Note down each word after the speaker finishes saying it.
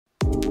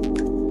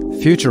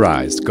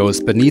Futurized goes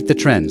beneath the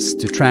trends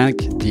to track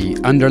the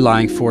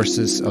underlying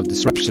forces of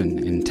disruption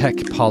in tech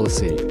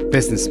policy,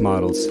 business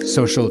models,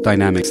 social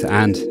dynamics,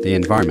 and the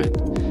environment.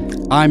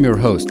 I'm your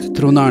host,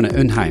 Trond Arne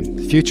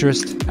Undheim,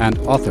 futurist and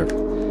author.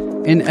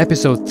 In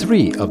episode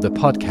 3 of the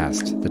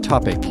podcast, the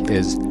topic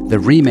is the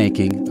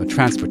remaking of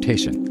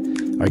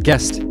transportation. Our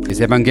guest is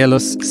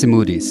Evangelos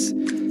Simoudis,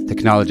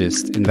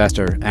 technologist,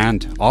 investor,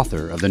 and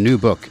author of the new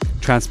book,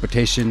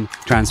 Transportation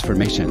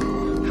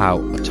Transformation: How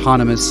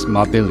Autonomous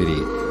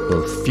Mobility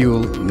Will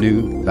Fuel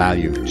New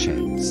Value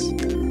Chains.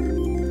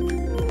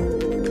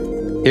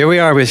 Here we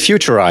are with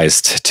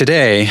Futurized.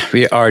 Today,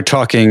 we are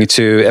talking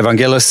to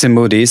Evangelos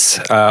Simoudis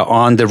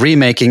on the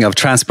remaking of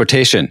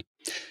transportation.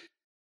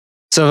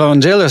 So,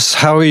 Evangelos,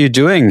 how are you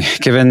doing,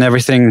 given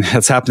everything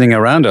that's happening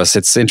around us?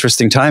 It's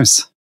interesting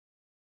times.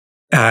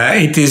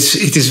 It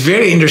is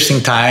very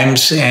interesting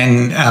times,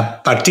 and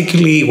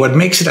particularly what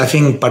makes it, I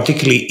think,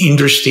 particularly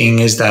interesting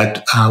is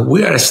that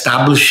we are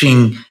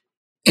establishing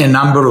a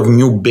number of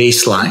new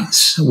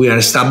baselines. We are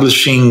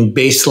establishing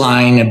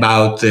baseline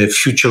about the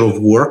future of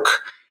work.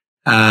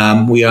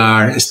 We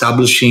are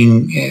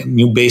establishing a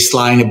new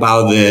baseline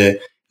about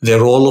the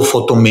role of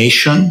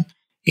automation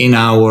in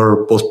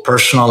our both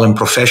personal and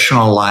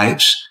professional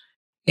lives.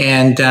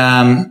 And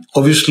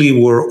obviously,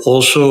 we're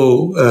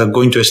also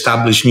going to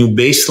establish new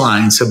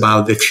baselines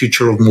about the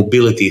future of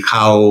mobility,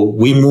 how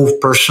we move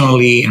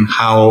personally and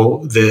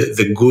how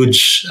the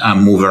goods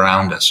move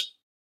around us.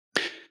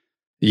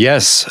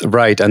 Yes,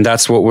 right. And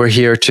that's what we're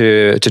here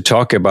to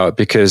talk about,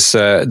 because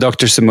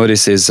Dr.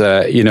 Simoudis is,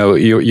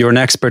 you're an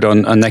expert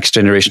on next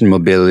generation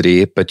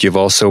mobility, but you've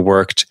also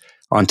worked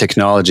on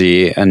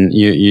technology, and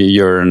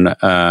you're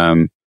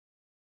an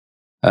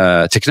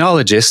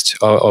technologist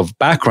of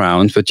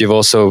background, but you've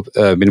also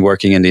been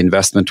working in the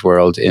investment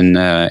world in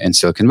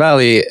Silicon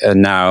Valley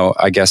now,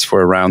 I guess, for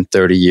around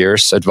 30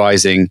 years,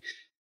 advising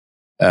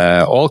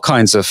all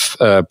kinds of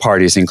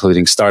parties,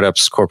 including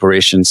startups,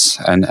 corporations,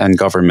 and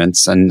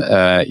governments. And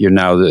you're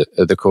now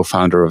the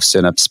co-founder of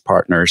Synapse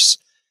Partners,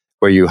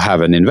 where you have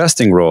an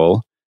investing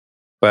role.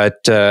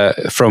 But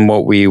from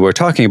what we were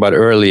talking about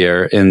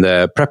earlier in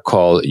the prep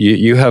call,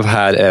 you have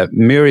had a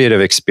myriad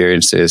of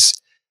experiences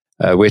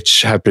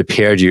which have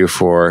prepared you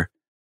for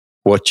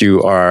what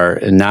you are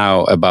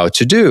now about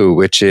to do,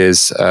 which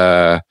is,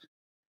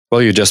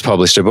 you just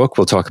published a book.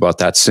 We'll talk about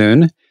that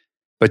soon.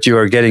 But you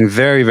are getting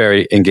very,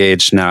 very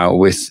engaged now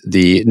with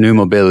the new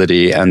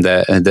mobility and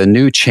the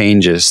new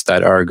changes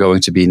that are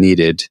going to be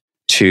needed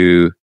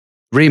to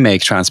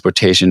remake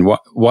transportation.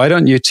 Why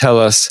don't you tell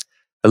us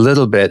a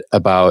little bit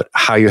about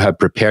how you have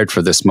prepared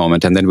for this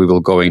moment, and then we will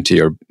go into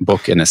your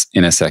book in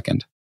a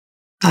second.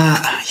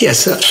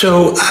 Yes.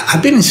 So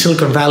I've been in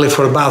Silicon Valley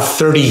for about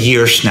 30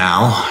 years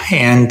now,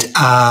 and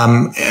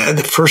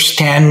the first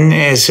 10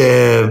 as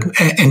an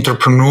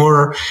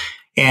entrepreneur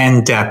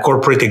and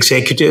corporate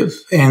executive,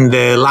 and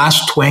the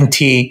last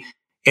 20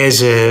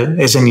 as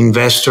an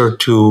investor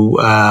to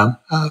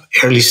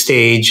early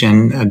stage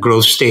and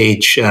growth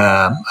stage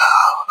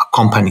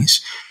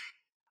companies.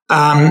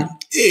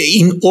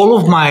 In all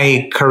of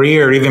my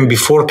career, even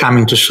before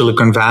coming to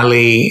Silicon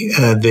Valley,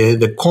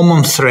 the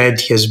common thread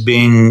has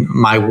been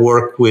my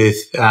work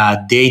with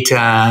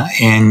data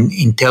and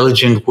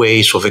intelligent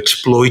ways of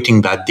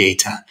exploiting that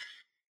data.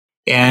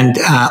 And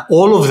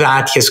all of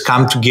that has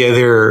come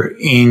together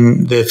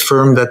in the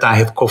firm that I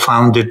have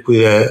co-founded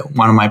with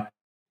one of my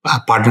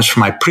partners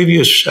from my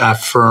previous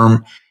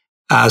firm.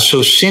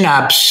 So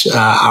Synapse,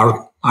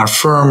 our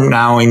firm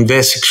now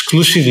invests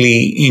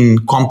exclusively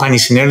in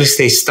companies, in early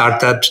stage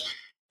startups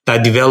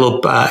that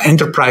develop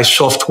enterprise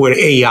software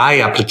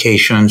AI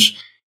applications.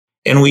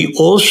 And we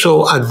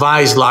also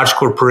advise large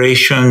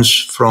corporations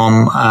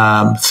from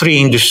 3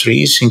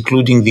 industries,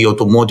 including the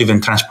automotive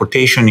and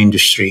transportation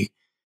industry,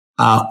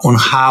 on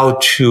how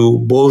to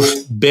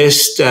both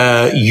best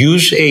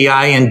use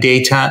AI and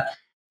data,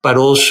 but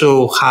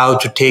also how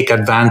to take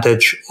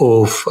advantage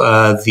of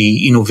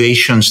the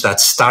innovations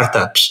that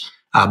startups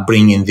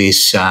bring in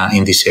these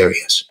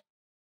areas.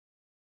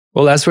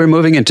 Well, as we're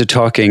moving into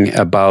talking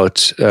about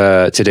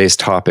today's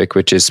topic,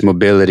 which is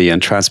mobility and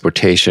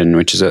transportation,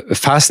 which is a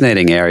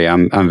fascinating area.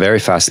 I'm very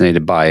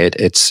fascinated by it.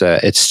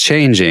 It's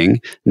changing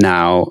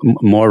now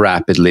more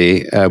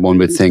rapidly, one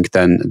would think,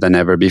 than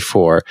ever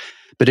before.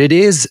 But it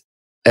is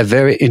a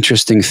very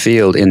interesting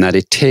field in that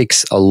it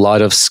takes a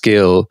lot of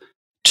skill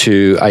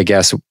to, I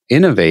guess,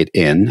 innovate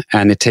in,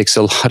 and it takes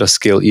a lot of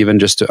skill even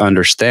just to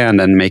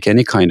understand and make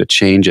any kind of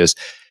changes.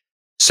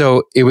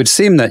 So it would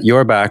seem that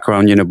your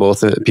background,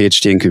 both a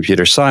PhD in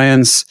computer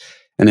science,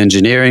 an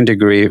engineering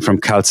degree from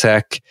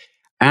Caltech,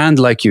 and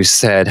like you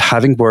said,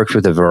 having worked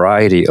with a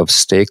variety of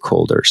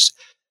stakeholders.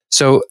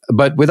 So,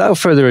 but without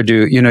further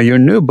ado, your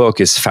new book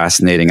is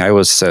fascinating. I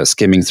was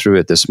skimming through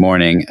it this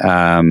morning.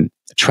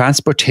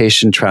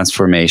 Transportation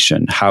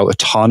Transformation: How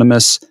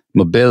Autonomous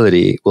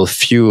Mobility Will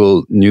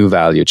Fuel New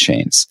Value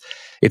Chains.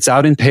 It's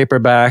out in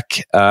paperback.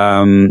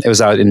 It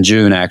was out in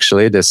June,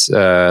 actually, this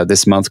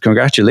month.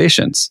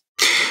 Congratulations.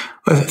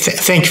 Well,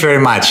 thank you very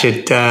much.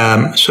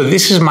 So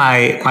this is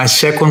my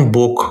second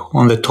book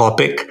on the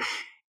topic.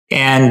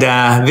 And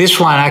this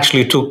one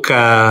actually took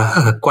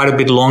quite a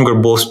bit longer,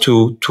 both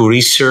to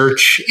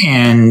research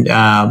and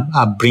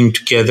bring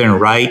together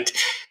and write,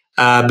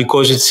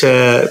 because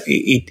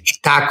it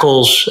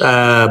tackles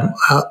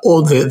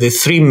all the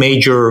three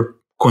major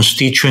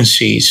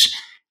constituencies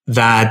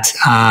that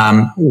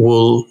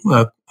will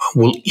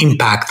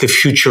impact the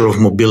future of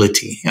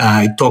mobility.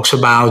 It talks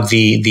about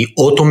the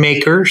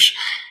automakers.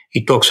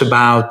 It talks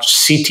about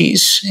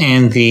cities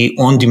and the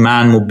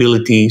on-demand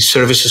mobility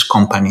services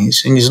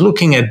companies, and is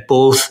looking at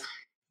both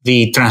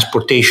the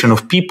transportation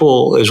of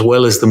people as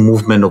well as the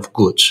movement of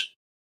goods.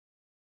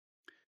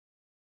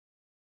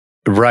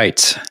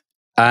 Right.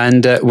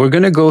 And we're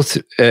going to go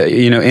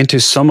into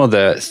some of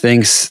the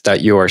things that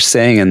you are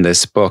saying in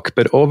this book.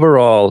 But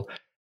overall,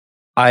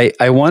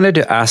 I wanted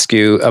to ask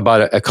you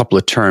about a couple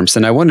of terms.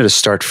 And I wanted to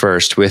start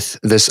first with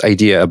this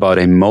idea about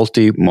a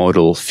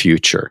multimodal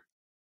future.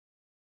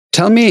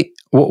 Tell me,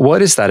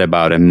 what is that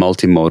about, a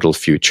multimodal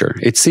future?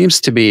 It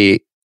seems to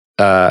be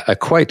a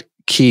quite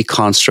key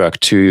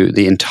construct to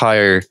the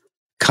entire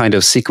kind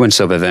of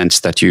sequence of events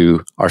that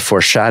you are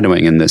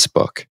foreshadowing in this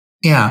book.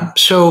 Yeah.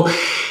 So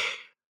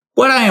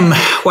what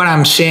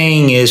I'm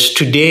saying is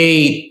to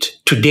date,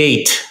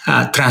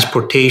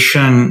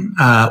 transportation,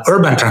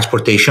 urban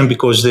transportation,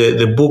 because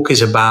the book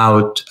is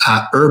about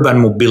urban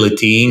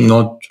mobility,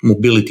 not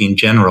mobility in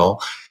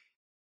general.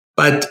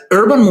 But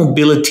urban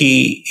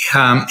mobility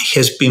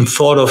has been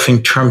thought of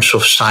in terms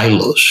of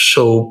silos.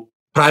 So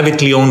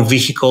privately owned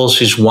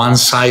vehicles is one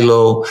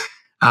silo,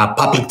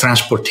 public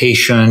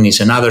transportation is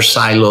another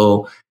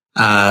silo,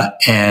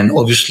 and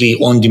obviously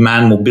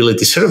on-demand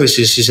mobility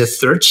services is a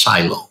third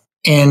silo.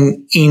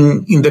 And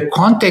in the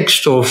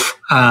context of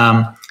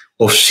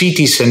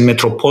cities and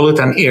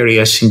metropolitan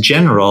areas in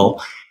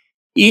general,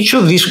 each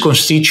of these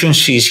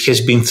constituencies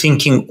has been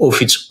thinking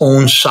of its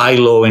own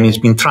silo, and it's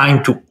been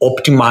trying to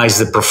optimize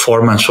the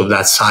performance of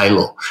that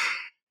silo.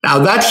 Now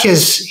that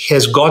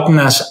has gotten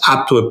us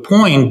up to a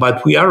point,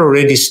 but we are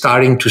already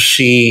starting to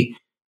see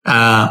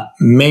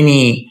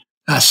many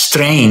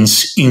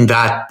strains in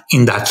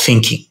that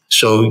thinking.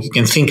 So you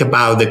can think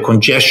about the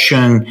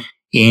congestion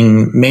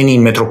in many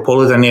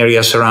metropolitan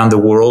areas around the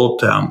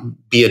world,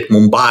 be it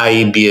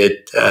Mumbai, be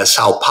it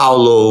Sao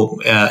Paulo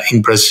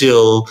in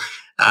Brazil,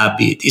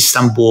 be it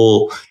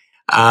Istanbul,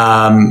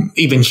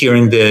 even here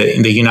in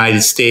the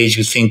United States.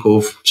 You think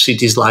of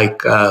cities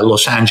like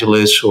Los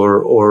Angeles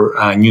or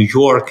New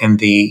York and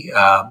the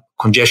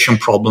congestion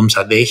problems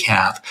that they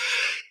have.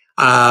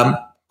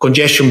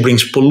 Congestion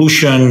brings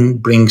pollution,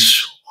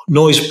 brings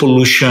noise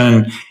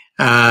pollution.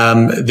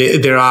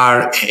 There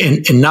are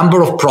a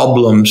number of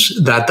problems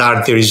that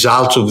are the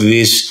result of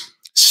this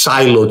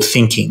siloed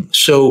thinking.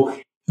 So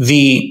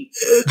the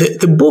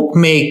book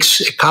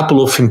makes a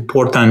couple of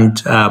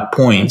important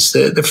points.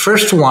 The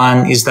first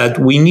one is that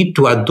we need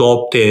to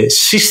adopt a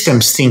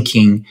systems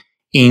thinking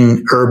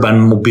in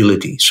urban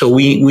mobility. So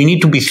we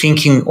need to be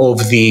thinking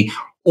of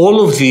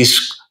all of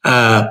these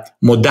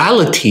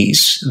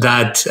modalities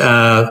that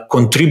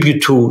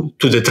contribute to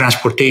the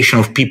transportation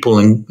of people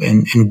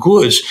and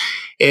goods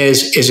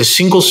as a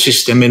single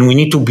system, and we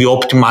need to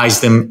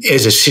optimize them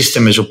as a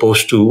system as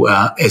opposed to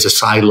as a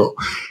silo.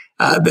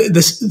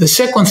 The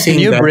second thing.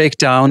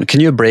 Can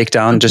you break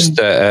down just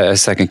a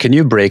second? Can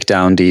you break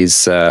down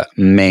these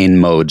main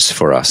modes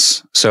for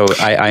us? So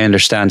I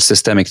understand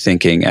systemic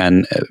thinking,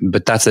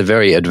 but that's a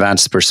very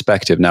advanced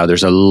perspective. Now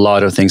there's a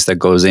lot of things that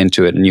goes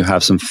into it, and you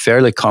have some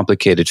fairly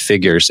complicated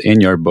figures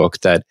in your book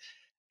that,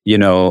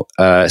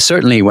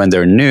 certainly when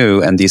they're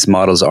new and these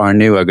models are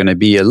new, are going to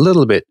be a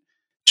little bit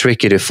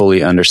tricky to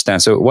fully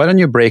understand. So why don't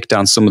you break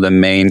down some of the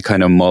main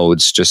kind of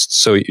modes? Just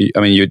so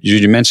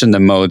you mentioned the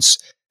modes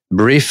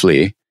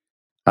briefly.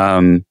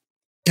 So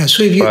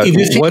if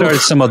you think what are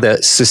some of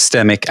the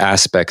systemic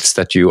aspects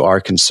that you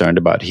are concerned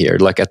about here,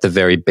 like at the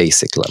very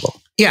basic level?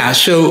 Yeah.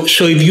 So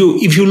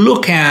if you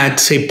look at,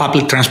 say,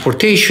 public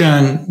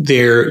transportation,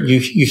 there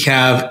you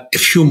have a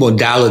few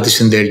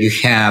modalities in there. You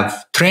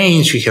have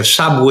trains, you have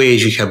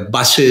subways, you have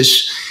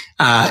buses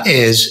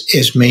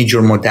as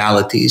major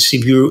modalities.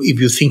 If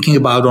you're thinking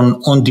about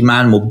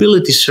on-demand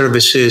mobility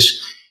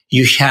services,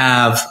 you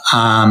have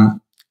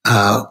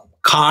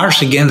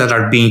cars, again, that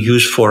are being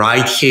used for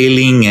ride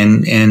hailing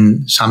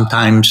and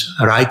sometimes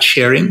ride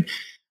sharing.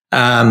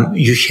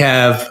 You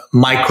have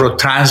micro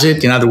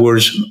transit, in other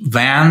words,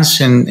 vans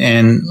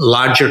and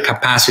larger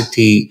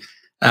capacity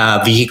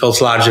vehicles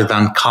larger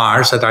than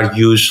cars that are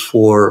used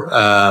for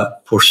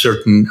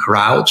certain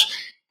routes.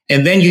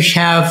 And then you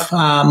have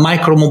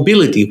micro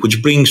mobility,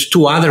 which brings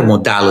two other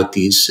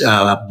modalities,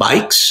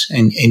 bikes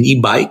and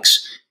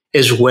e-bikes,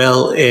 as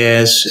well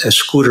as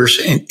scooters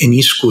and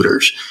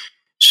e-scooters.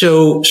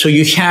 So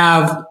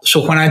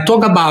when I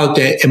talk about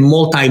a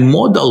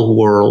multimodal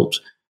world,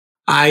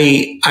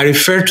 I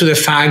refer to the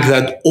fact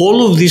that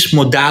all of these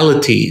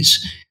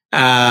modalities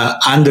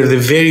under the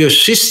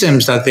various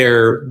systems that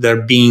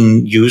they're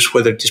being used,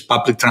 whether it is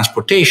public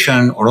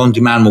transportation or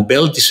on-demand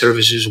mobility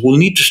services, will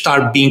need to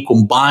start being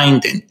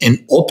combined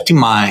and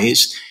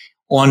optimized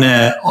on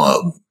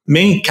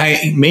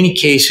many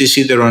cases,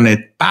 either on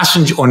an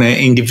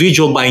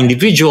individual by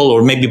individual,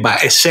 or maybe by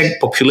a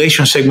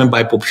population segment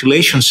by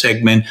population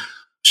segment,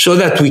 so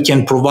that we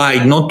can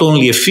provide not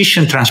only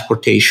efficient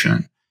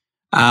transportation,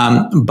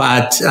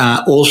 but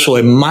also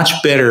a much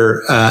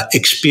better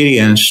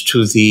experience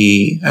to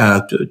the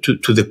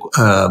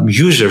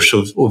users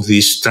of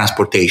this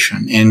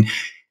transportation. And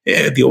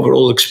the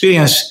overall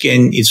experience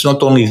it's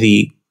not only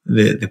the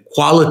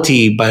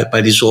quality, but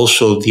it's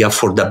also the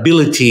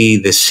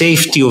affordability, the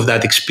safety of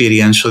that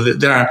experience. So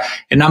there are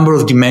a number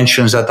of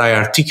dimensions that I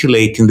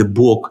articulate in the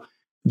book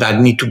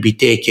that need to be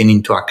taken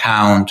into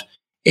account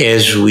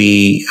as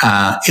we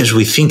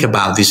think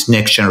about this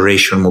next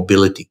generation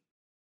mobility.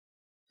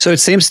 So it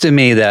seems to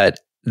me that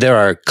there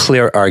are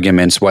clear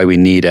arguments why we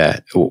need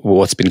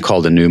what's been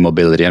called a new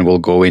mobility, and we'll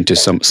go into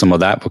some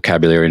of that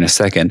vocabulary in a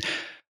second.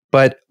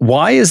 But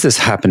why is this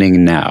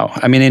happening now?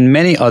 I mean, in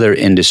many other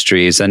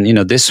industries, and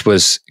this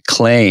was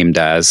claimed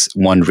as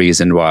one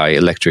reason why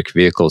electric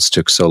vehicles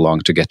took so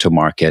long to get to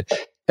market,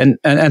 and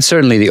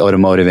certainly the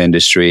automotive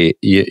industry,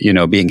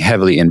 being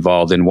heavily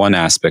involved in one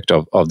aspect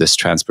of this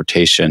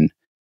transportation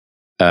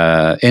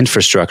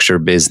infrastructure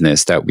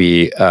business that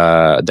we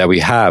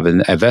have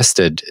and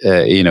invested,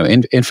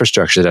 in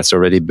infrastructure that's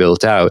already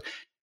built out.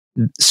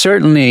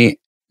 Certainly,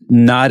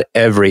 not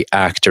every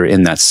actor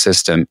in that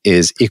system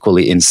is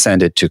equally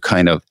incented to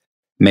kind of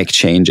make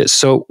changes.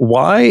 So,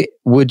 why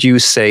would you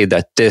say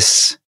that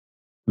this?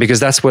 Because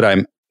that's what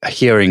I'm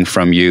hearing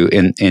from you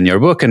in your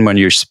book, and when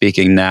you're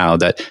speaking now,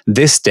 that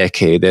this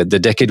decade, the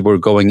decade we're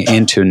going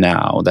into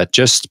now, that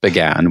just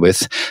began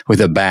with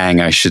a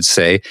bang, I should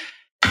say,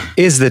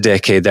 is the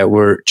decade that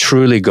we're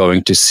truly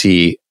going to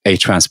see a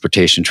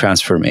transportation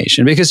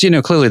transformation. Because,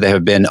 clearly there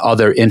have been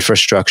other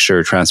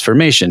infrastructure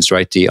transformations,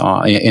 right? The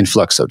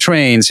influx of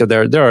trains. So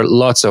there are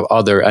lots of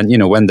other, and,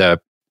 when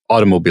the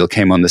automobile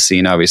came on the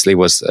scene, obviously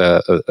was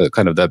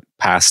kind of the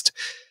past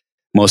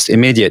most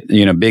immediate,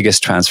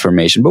 biggest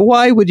transformation. But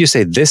why would you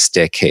say this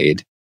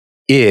decade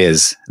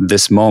is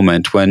this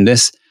moment when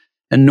this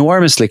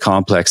enormously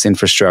complex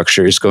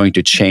infrastructure is going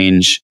to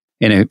change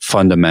in a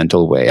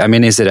fundamental way? I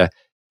mean, is it a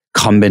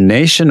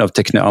combination of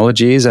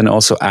technologies and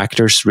also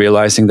actors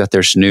realizing that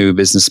there's new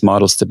business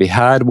models to be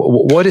had?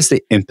 What is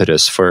the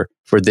impetus for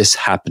this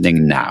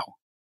happening now?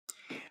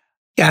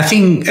 Yeah, I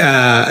think,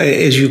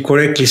 as you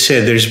correctly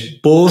said, there's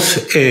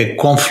both a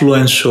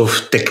confluence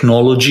of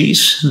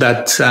technologies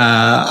that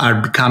are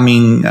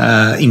becoming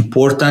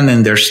important,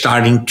 and they're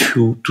starting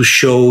to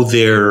show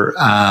their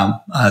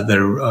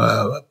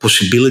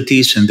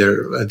possibilities and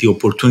the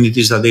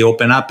opportunities that they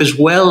open up, as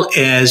well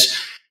as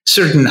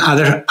certain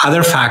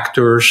other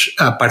factors,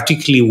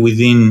 particularly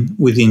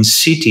within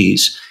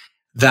cities,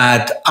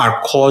 that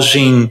are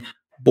causing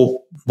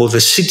both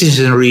the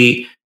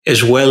citizenry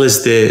as well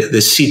as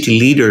the city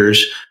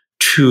leaders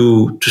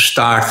to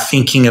start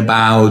thinking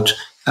about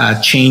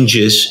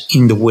changes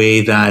in the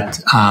way that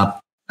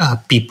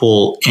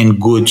people and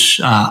goods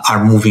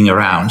are moving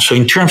around. So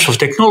in terms of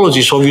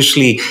technologies,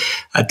 obviously,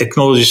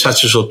 technologies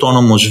such as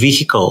autonomous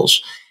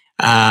vehicles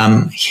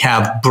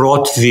have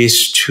brought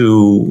this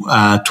to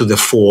the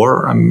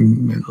fore. A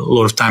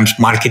lot of times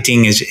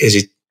marketing, as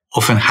it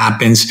often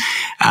happens,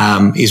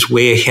 is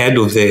way ahead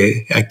of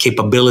the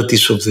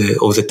capabilities of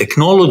the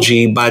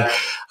technology. But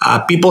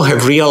people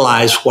have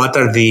realized what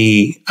are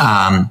the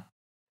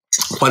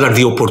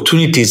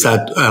opportunities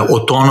that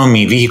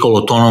vehicle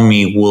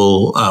autonomy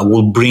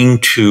will bring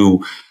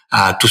to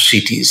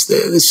cities.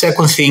 The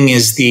second thing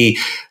is the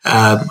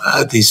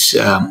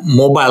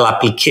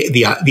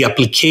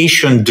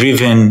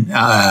application-driven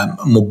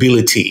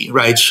mobility,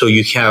 right? So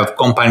you have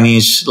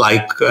companies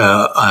like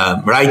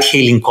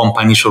ride-hailing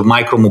companies or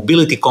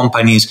micro-mobility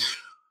companies,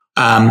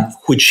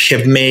 which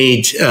have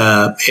made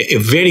a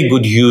very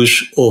good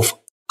use of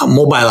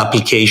mobile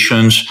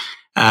applications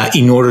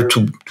in order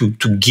to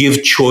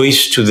give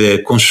choice to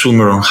the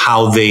consumer on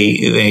how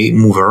they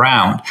move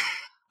around.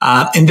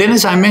 And then,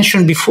 as I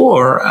mentioned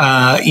before,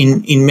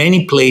 in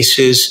many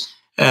places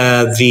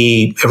around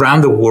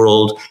the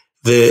world,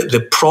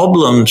 the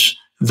problems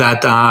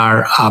that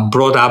are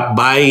brought up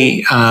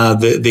by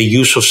the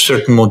use of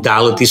certain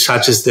modalities,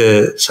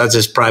 such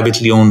as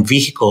privately owned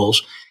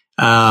vehicles,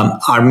 are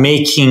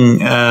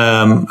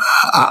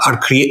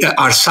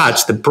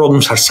such. The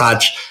problems are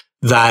such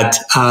that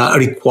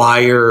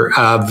require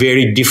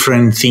very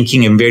different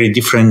thinking and very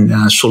different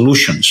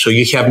solutions. So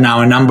you have now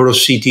a number of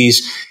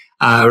cities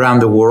around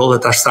the world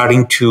that are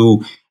starting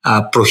to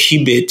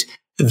prohibit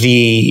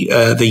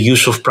the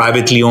use of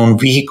privately owned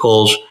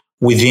vehicles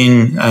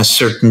within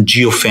certain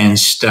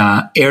geofenced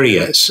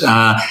areas.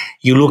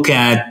 You look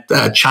at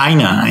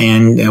China,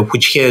 and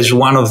which has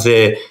one of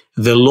the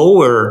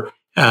lower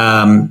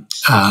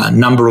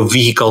number of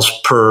vehicles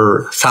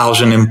per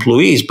 1,000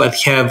 employees, but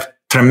have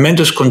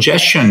tremendous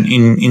congestion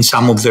in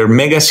some of their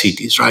mega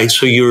cities, right?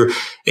 So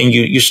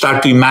you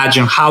start to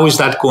imagine how is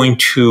that going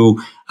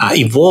to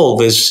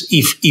evolve as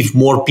if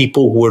more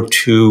people were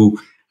to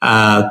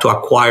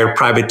acquire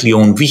privately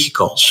owned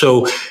vehicles.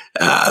 So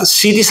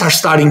cities have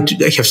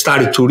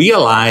started to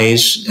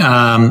realize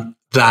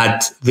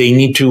that they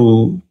need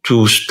to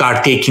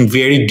start taking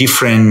very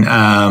different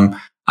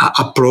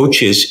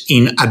approaches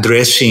in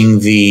addressing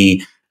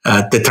the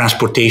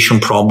transportation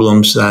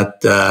problems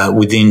that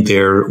within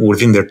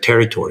their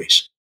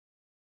territories.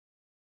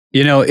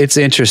 You know, it's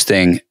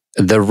interesting.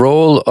 The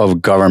role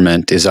of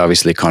government is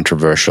obviously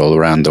controversial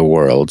around the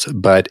world,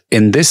 but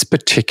in this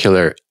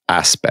particular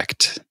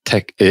aspect,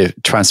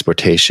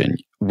 transportation,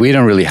 we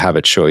don't really have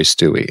a choice,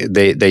 do we?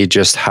 They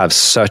just have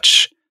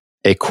such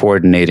a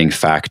coordinating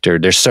factor.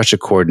 There's such a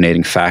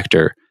coordinating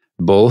factor,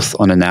 both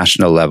on a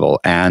national level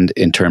and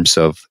in terms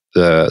of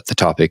the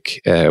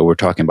topic we're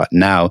talking about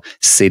now,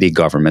 city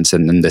governments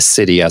and then the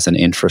city as an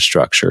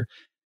infrastructure.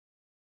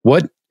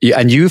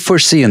 And you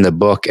foresee in the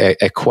book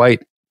a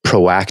quite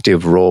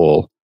proactive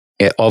role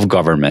of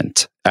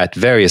government at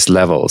various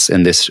levels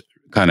in this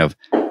kind of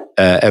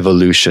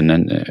evolution.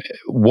 And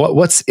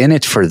what's in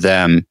it for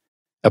them,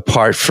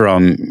 apart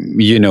from,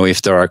 you know,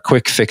 if there are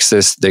quick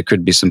fixes, there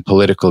could be some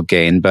political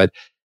gain. But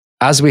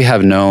as we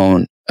have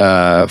known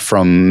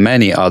from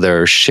many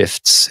other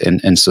shifts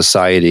in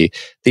society,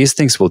 these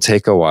things will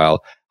take a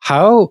while.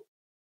 How,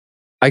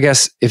 I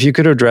guess, if you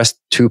could address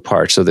two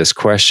parts of this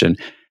question,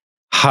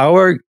 how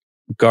are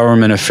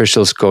government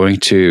officials going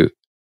to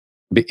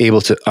be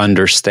able to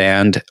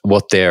understand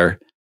what their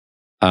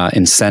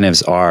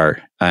incentives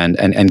are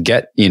and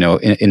get, you know,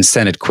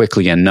 incented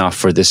quickly enough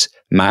for this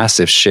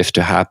massive shift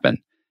to happen?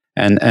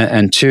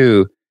 And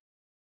two,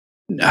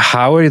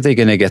 how are they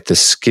going to get the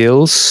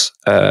skills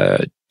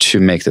to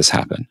make this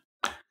happen?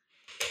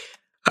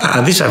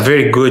 These are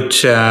very good,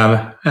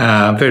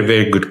 very,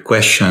 very good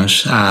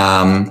questions.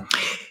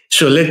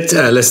 So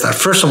let's start.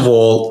 First of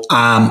all,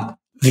 one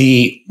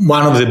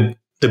of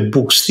the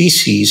book's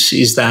theses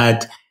is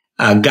that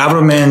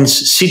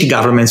governments, city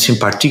governments in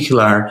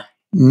particular,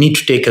 need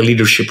to take a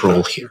leadership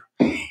role here.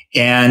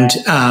 And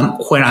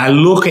when I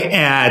look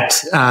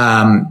at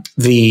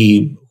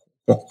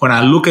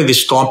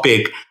this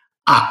topic,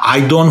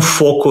 I don't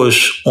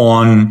focus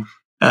on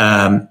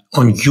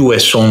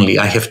US only.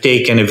 I have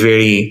taken a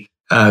very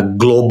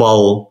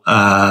global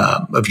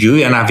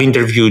view, and I've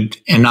interviewed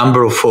a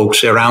number of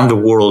folks around the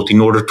world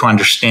in order to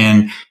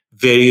understand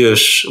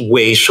various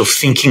ways of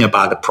thinking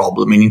about the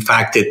problem. And in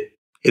fact,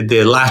 at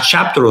the last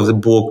chapter of the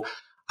book,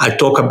 I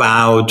talk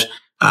about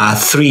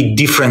three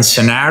different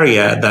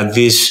scenarios that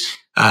this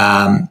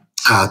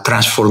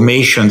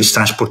transformation, this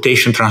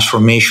transportation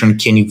transformation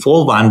can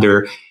evolve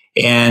under.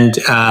 And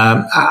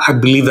I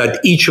believe that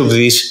each of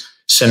these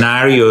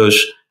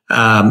scenarios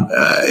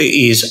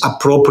is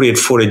appropriate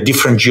for a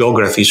different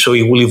geography. So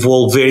it will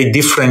evolve very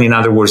different. In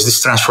other words,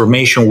 this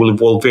transformation will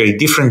evolve very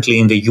differently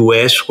in the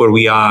US, where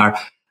we are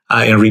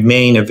and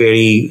remain a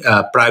very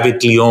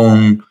privately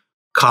owned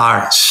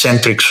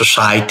car-centric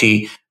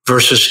society,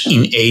 versus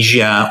in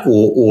Asia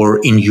or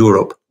in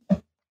Europe.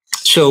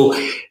 So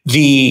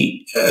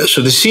the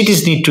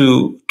cities need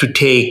to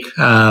take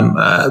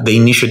the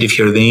initiative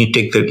here. They need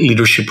to take the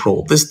leadership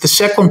role. The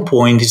second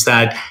point is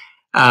that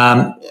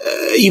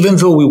even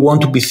though we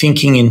want to be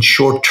thinking in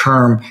short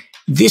term,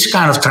 this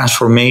kind of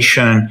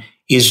transformation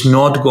is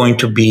not going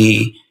to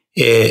be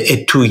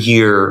a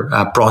 2-year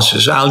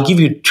process. I'll give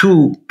you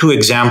two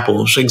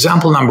examples.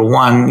 Example number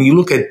one, you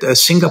look at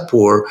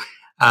Singapore.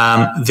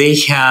 They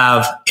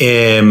have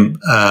a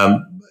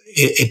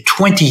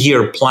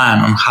 20-year plan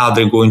on how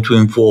they're going to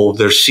involve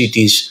their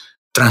city's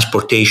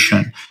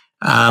transportation.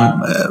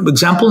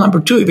 Example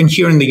number two, even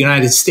here in the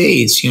United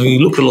States, you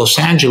look at Los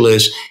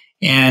Angeles,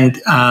 and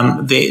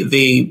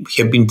they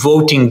have been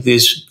voting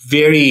this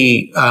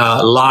very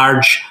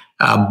large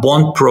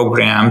bond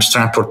programs,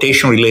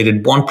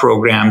 transportation-related bond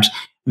programs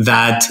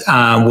that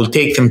will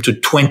take them to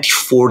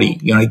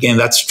 2040. Again,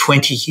 that's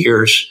 20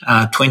 years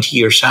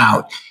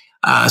out.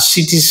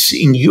 Cities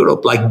in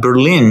Europe, like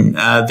Berlin,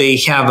 they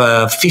have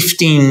a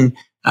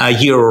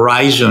 15-year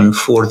horizon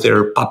for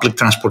their public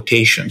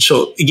transportation.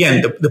 So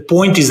again, the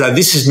point is that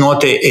this is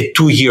not a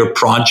 2-year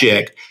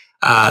project.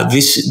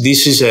 This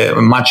is a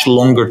much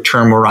longer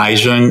term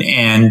horizon,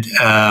 and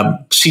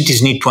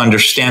cities need to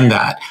understand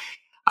that.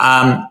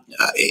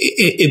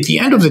 At the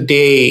end of the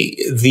day,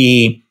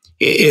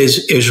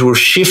 as we're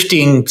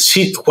shifting,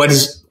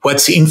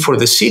 what's in for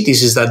the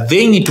cities is that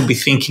they need to be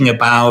thinking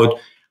about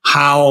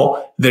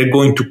how they're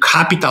going to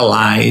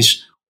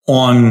capitalize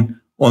on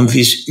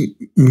these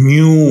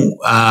new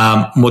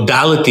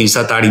modalities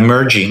that are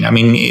emerging. I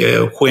mean,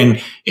 when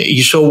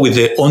you saw with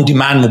the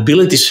on-demand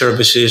mobility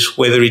services,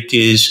 whether it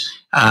is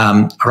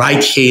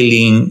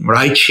ride-hailing,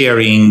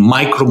 ride-sharing,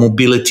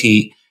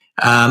 micro-mobility,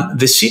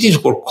 the cities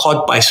were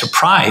caught by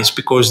surprise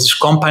because these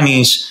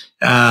companies,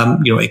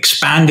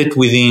 expanded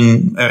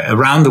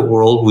around the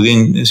world,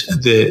 within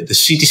the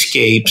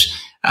cityscapes,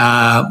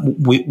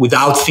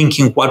 without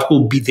thinking what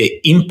will be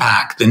the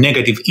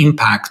negative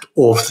impact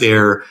of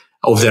their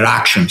of their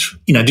actions,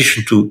 in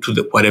addition to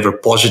whatever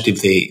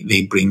positive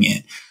they bring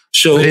in.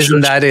 So, but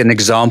isn't that an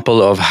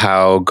example of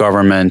how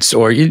governments,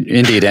 or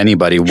indeed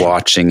anybody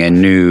watching a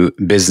new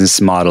business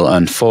model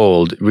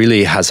unfold,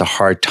 really has a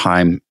hard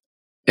time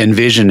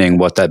envisioning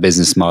what that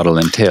business model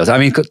entails? I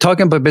mean,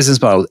 talking about business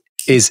model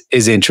is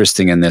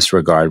interesting in this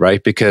regard,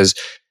 right? Because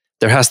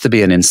there has to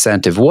be an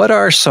incentive. What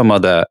are some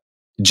of the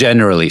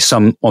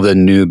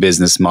new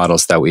business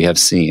models that we have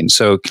seen?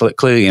 So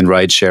clearly in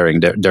ride sharing,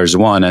 there's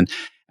one,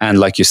 and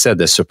like you said,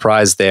 the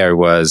surprise there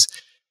was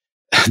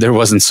there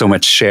wasn't so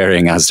much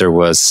sharing as there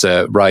was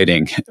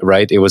riding,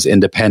 right? It was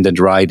independent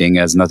riding,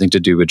 has nothing to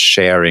do with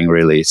sharing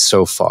really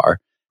so far.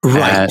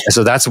 Right.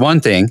 So that's one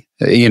thing.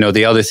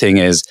 The other thing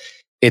is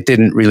it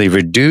didn't really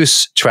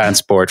reduce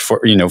transport for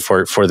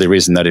the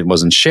reason that it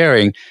wasn't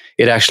sharing.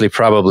 It actually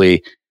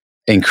probably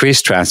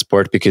increased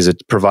transport because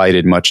it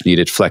provided much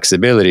needed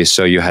flexibility.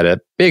 So you had a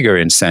bigger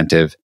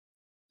incentive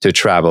to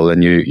travel,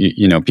 and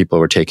people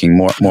were taking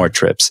more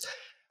trips.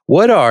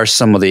 What are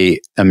some of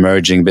the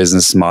emerging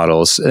business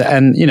models?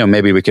 And,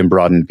 maybe we can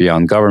broaden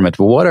beyond government,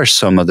 but what are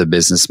some of the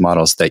business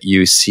models that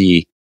you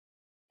see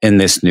in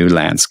this new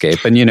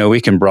landscape? And, we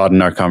can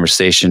broaden our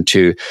conversation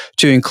to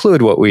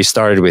include what we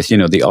started with, the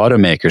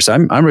automakers.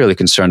 I'm really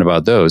concerned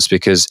about those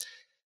because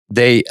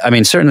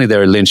certainly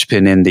they're a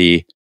linchpin in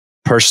the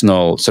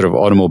personal sort of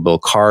automobile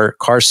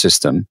car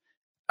system.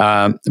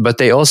 But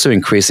they also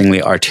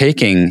increasingly are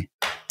taking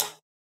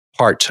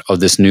part of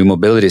this new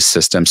mobility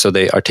system. So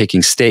they are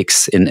taking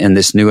stakes in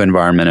this new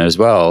environment as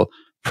well,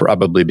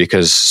 probably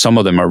because some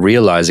of them are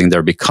realizing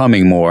they're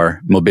becoming more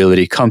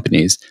mobility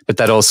companies. But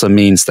that also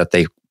means that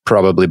they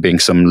probably bring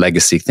some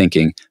legacy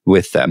thinking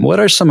with them. What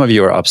are some of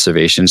your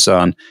observations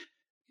on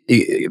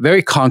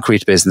very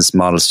concrete business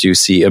models you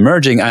see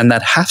emerging and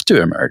that have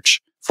to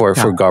emerge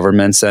for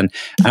governments and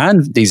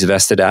these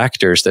vested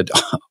actors that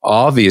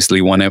obviously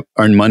want to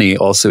earn money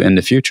also in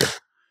the future?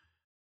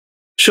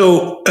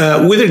 So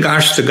with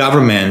regards to the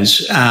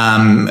governments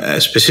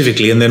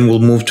specifically, and then we'll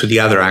move to the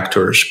other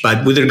actors,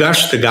 but with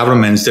regards to the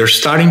governments, they're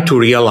starting to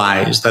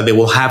realize that they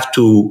will have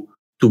to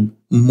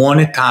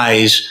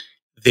monetize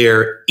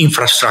their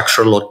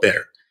infrastructure a lot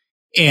better.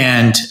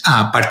 And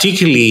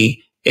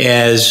particularly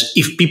as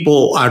if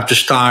people are to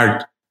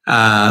start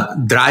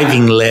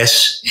driving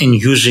less and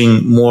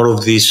using more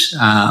of these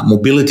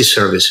mobility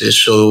services.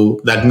 So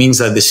that means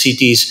that the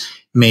cities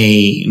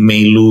may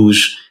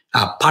lose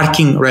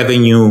parking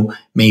revenue,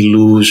 may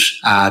lose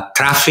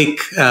traffic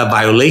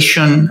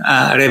violation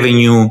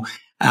revenue,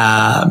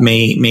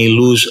 may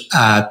lose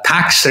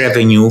tax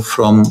revenue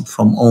from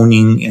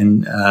owning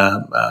and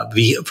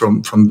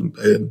from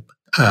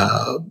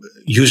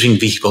using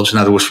vehicles. In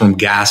other words, from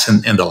gas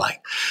and the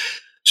like.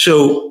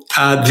 So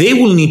they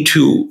will need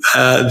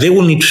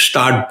to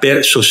start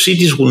better. So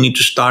cities will need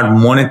to start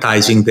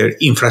monetizing their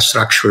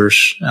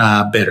infrastructures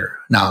better.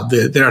 Now,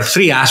 there are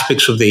three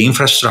aspects of the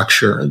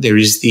infrastructure. There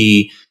is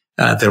the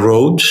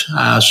roads.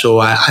 So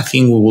I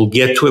think we will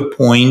get to a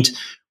point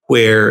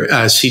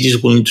where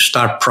cities will need to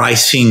start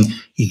pricing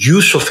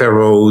use of a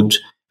road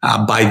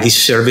by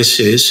these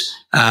services,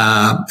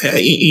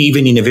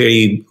 even in a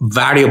very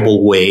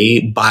variable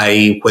way,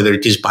 by whether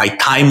it is by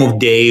time of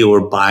day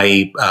or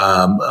by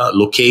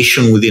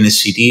location within a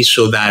city,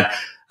 so that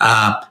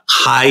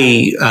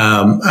high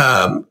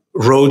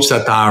roads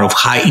that are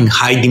in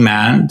high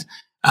demand,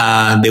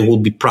 they will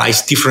be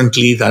priced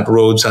differently than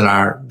roads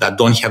that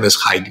don't have as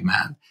high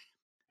demand.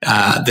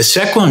 The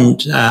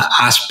second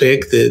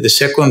aspect, the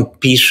second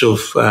piece of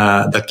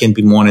that can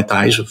be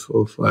monetized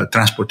of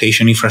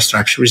transportation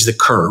infrastructure is the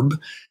curb.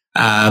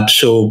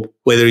 So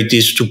whether it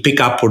is to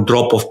pick up or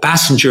drop off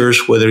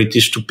passengers, whether it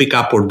is to pick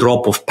up or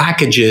drop off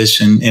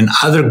packages and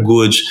other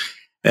goods,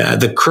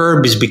 the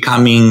curb is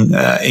becoming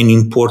an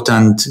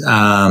important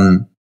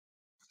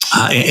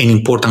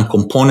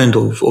component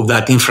of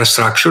that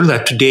infrastructure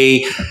that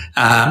today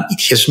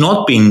it has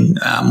not been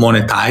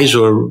monetized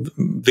or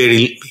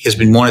has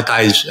been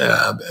monetized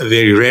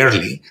very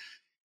rarely.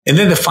 And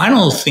then the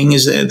final thing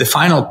is the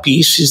final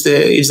piece is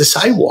the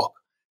sidewalk.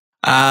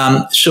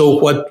 So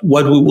what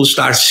we will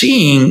start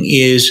seeing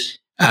is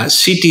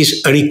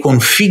cities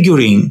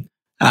reconfiguring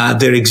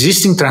their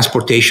existing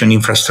transportation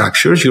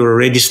infrastructures. You're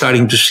already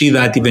starting to see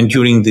that even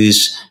during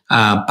this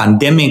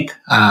pandemic,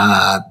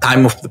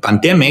 time of the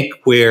pandemic,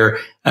 where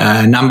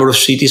a number of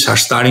cities are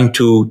starting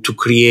to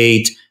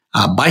create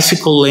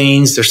bicycle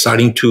lanes. They're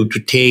starting to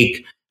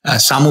take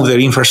some of their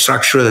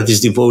infrastructure that is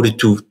devoted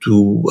to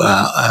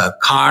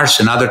cars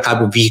and other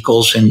type of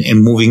vehicles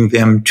and moving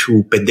them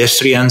to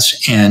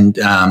pedestrians and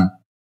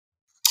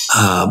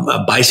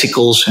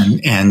bicycles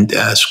and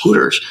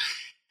scooters.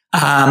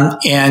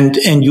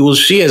 And you will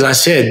see, as I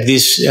said,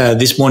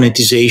 this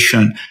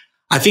monetization.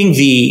 I think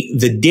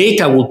the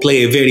data will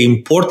play a very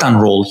important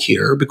role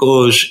here,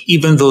 because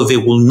even though they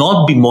will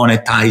not be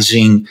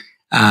monetizing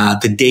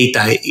the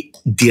data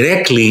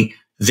directly,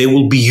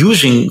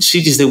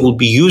 cities they will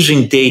be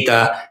using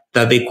data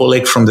that they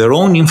collect from their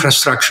own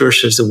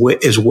infrastructures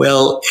as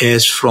well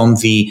as from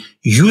the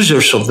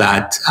users of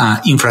that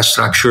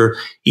infrastructure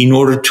in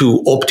order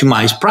to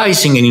optimize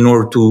pricing and in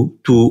order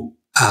to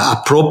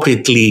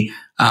appropriately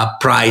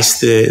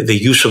price the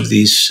use of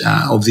this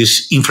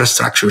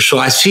infrastructure. So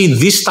I see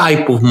this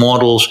type of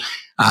models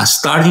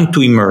starting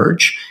to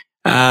emerge.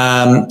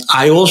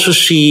 I also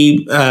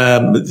see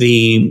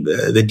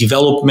the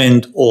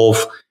development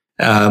of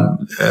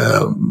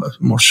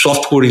more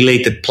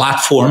software-related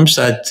platforms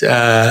that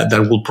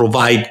will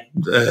provide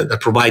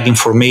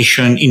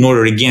information in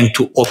order again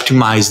to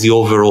optimize the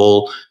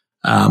overall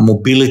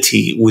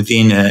mobility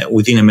within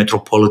a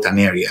metropolitan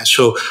area.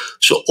 So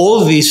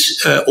all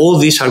these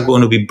are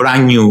going to be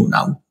brand new.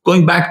 Now,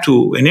 going back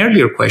to an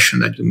earlier question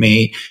that you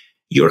made,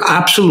 you're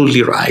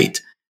absolutely right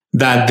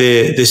that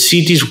the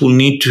cities will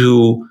need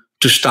to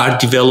start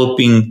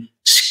developing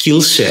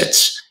skill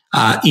sets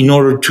in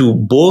order to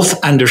both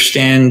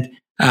understand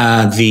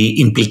the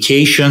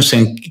implications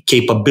and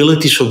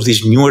capabilities of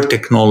these newer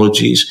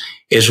technologies,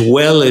 as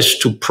well as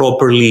to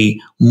properly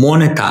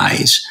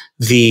monetize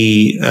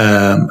the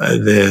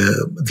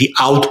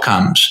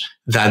outcomes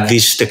that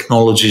these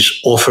technologies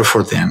offer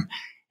for them.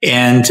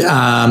 And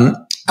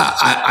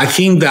I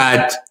think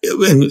that,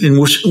 and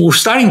we're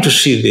starting to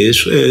see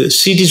this,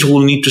 cities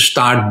will need to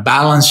start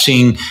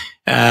balancing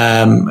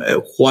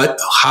where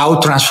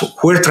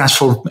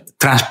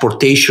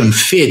transportation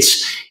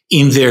fits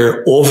in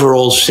their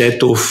overall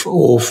set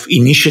of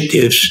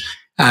initiatives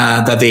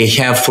that they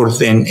have for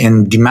them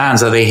and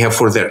demands that they have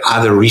for their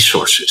other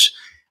resources.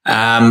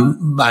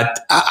 But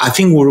I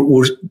think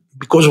we're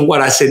because of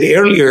what I said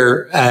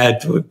earlier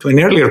to an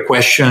earlier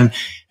question,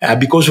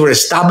 because we're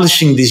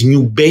establishing these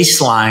new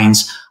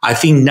baselines, I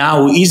think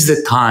now is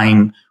the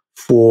time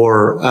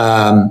for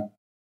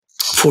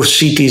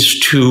cities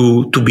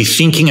to be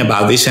thinking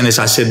about this, and as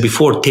I said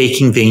before,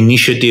 taking the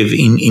initiative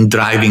in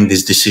driving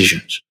these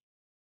decisions.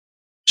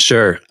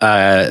 Sure.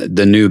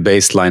 The new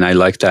baseline. I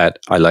like that.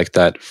 I like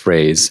that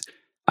phrase.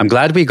 I'm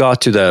glad we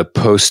got to the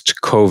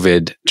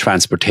post-COVID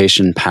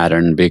transportation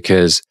pattern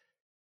because,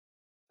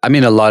 I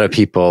mean, a lot of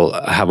people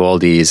have all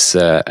these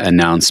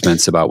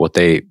announcements about what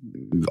they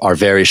are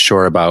very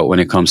sure about when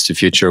it comes to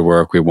future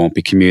work. We won't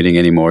be commuting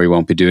anymore. We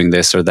won't be doing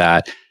this or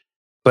that.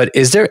 But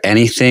is there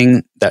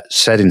anything that's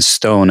set in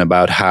stone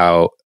about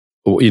how,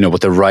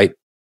 what the right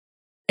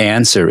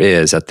answer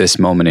is at this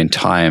moment in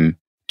time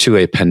to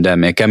a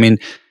pandemic? I mean,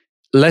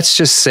 let's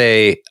just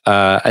say,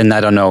 and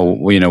I don't know,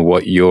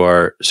 what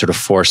your sort of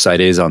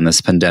foresight is on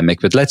this pandemic,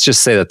 but let's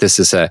just say that this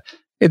is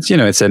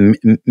it's a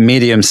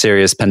medium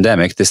serious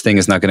pandemic. This thing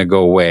is not going to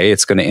go away.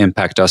 It's going to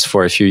impact us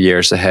for a few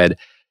years ahead.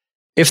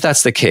 If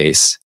that's the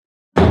case,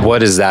 what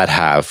does that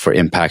have for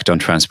impact on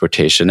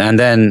transportation? And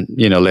then,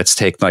 let's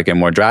take like a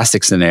more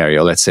drastic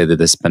scenario. Let's say that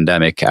this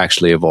pandemic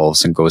actually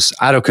evolves and goes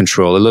out of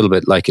control a little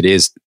bit like it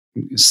is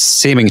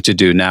seeming to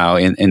do now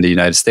in the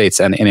United States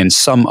and in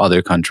some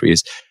other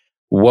countries.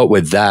 What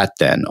would that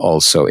then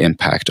also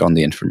impact on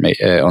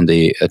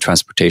the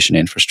transportation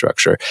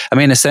infrastructure? I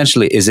mean,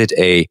 essentially, is it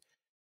a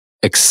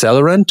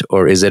accelerant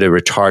or is it a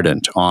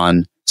retardant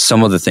on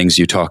some of the things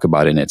you talk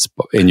about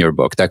in your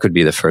book? That could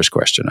be the first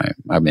question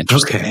I'm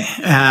interested in. Okay.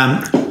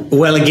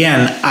 Well,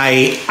 again,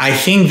 I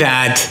think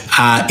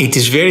that it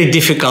is very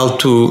difficult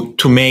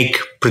to make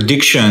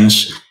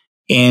predictions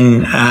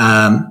in,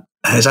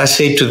 as I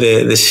say to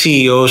the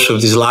CEOs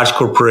of these large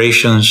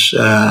corporations,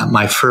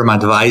 my firm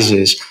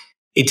advises,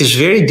 it is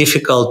very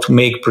difficult to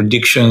make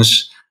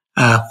predictions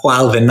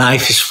while the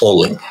knife is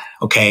falling.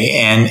 Okay.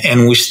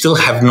 And we still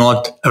have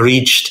not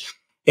reached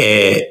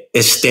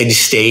a steady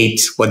state,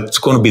 what's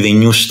going to be the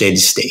new steady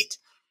state.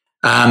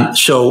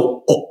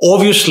 So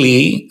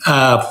obviously,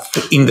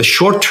 in the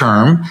short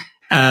term,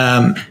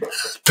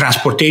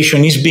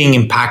 transportation is being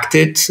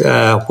impacted,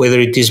 whether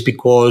it is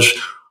because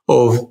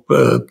of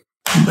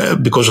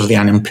the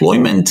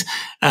unemployment,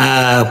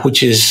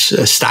 which is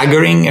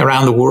staggering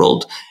around the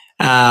world,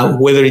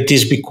 whether it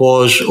is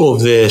because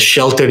of the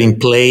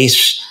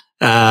shelter-in-place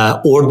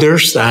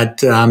orders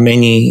that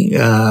many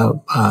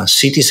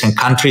cities and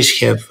countries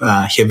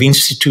have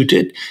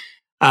instituted.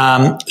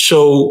 And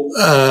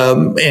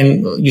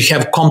you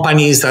have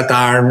companies that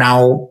are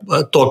now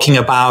talking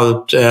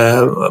about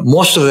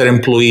most of their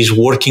employees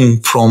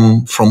working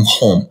from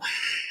home.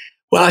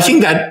 Well, I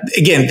think that,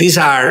 again, these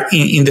are,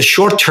 in the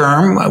short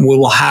term, we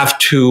will have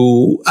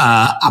to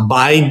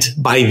abide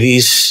by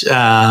these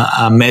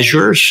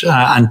measures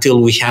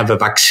until we have a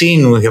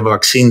vaccine. We have a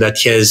vaccine that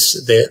has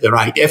the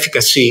right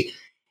efficacy,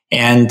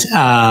 and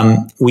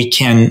we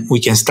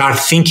can start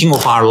thinking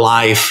of our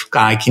life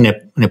like in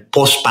a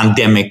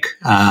post-pandemic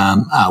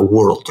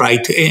world,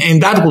 right?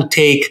 And that will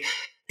take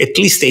at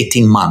least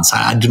 18 months.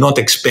 I do not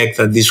expect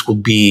that this will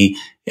be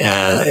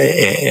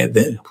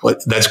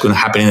that's going to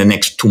happen in the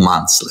next 2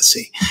 months, let's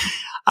say.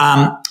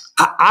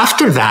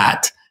 After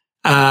that,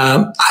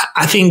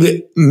 I think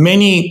that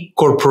many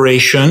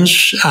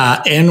corporations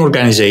and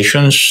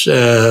organizations,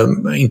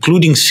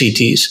 including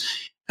cities,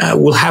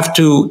 will have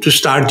to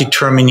start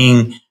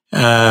determining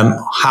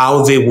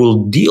how they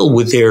will deal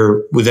with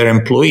their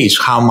employees,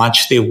 how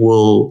much they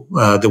will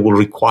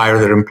require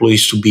their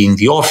employees to be in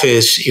the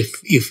office,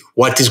 if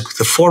what is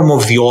the form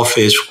of the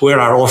office, where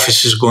our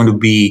office is going to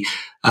be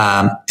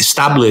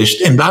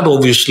established, and that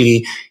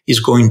obviously is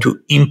going to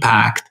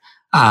impact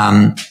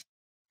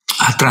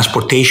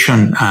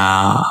transportation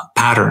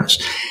patterns.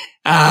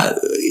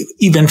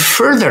 Even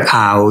further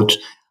out,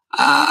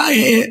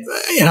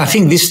 and I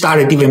think this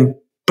started even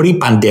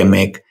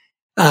pre-pandemic,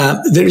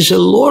 there is a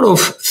lot of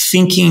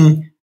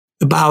thinking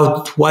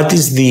about what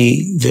is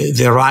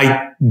the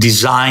right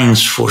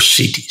designs for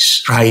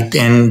cities, right?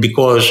 And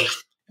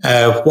because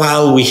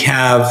while we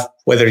have,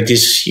 whether it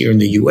is here in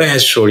the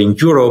US or in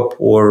Europe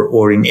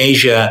or in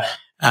Asia,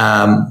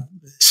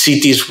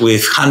 cities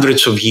with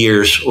hundreds of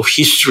years of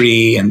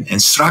history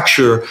and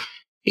structure,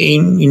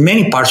 in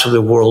many parts of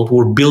the world,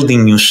 we're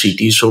building new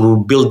cities or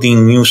we're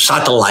building new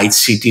satellite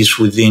cities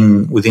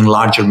within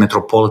larger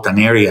metropolitan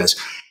areas.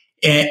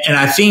 And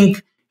I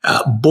think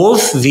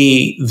both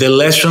the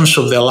lessons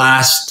of the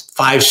last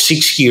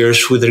 5-6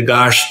 years with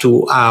regards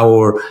to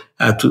our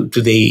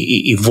to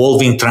the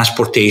evolving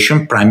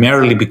transportation,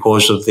 primarily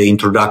because of the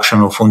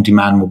introduction of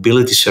on-demand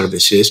mobility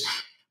services,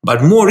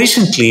 but more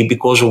recently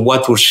because of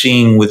what we're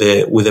seeing with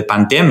the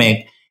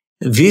pandemic,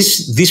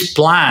 these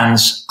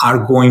plans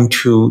are going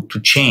to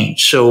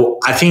change. So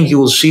I think you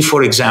will see,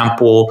 for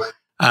example,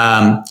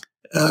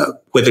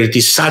 whether it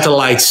is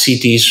satellite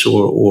cities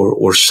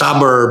or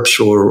suburbs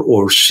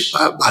or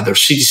other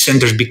city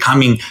centers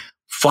becoming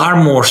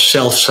far more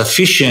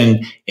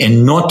self-sufficient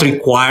and not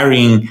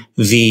requiring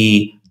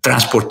the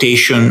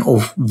transportation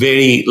of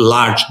very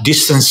large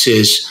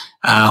distances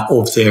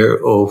of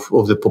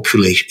the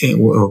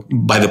population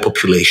by the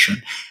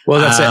population.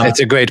 Well,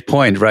 it's a great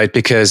point, right?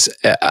 Because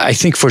I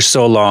think for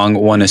so long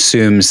one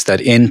assumes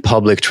that in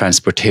public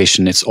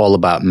transportation it's all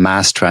about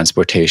mass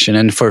transportation,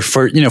 and for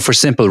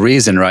simple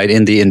reason, right?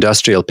 In the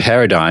industrial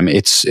paradigm,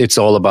 it's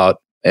all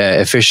about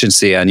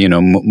efficiency and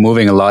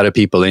moving a lot of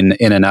people in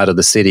and out of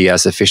the city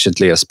as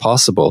efficiently as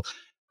possible.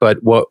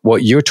 But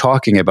what you're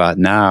talking about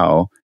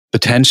now,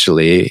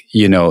 potentially,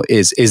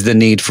 is the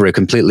need for a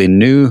completely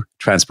new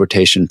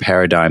transportation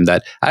paradigm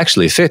that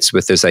actually fits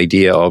with this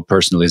idea of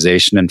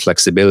personalization and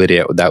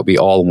flexibility that we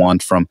all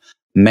want from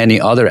many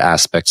other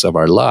aspects of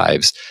our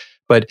lives.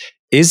 But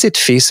is it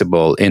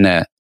feasible in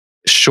a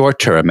short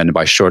term, and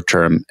by short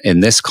term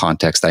in this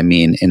context, I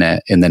mean in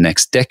the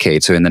next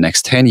decade, so in the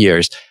next 10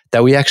 years,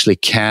 that we actually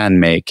can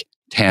make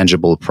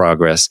tangible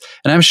progress?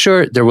 And I'm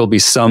sure there will be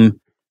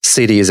some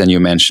cities, and you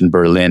mentioned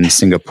Berlin,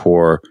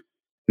 Singapore,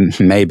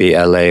 maybe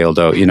LA,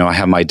 although, I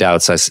have my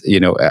doubts as,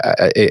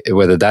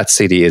 whether that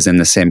city is in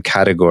the same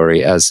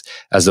category as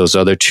those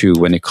other two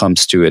when it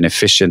comes to an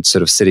efficient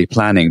sort of city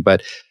planning.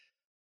 But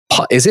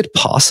is it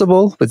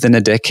possible within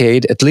a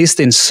decade, at least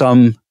in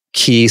some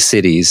key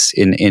cities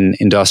in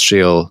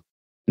industrial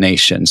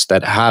nations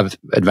that have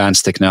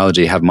advanced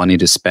technology, have money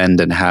to spend,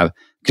 and have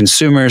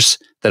consumers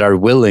that are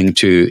willing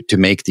to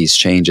make these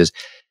changes,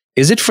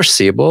 is it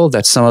foreseeable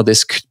that some of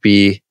this could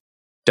be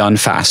done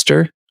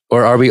faster?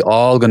 Or are we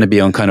all going to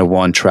be on kind of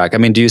one track? I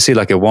mean, do you see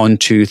like a 1,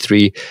 2,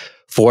 3,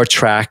 4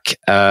 track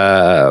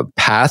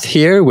path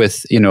here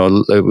with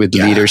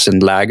leaders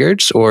and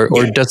laggards, or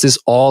does this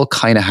all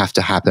kind of have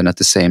to happen at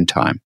the same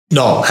time?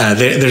 No,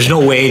 there's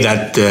no way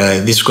that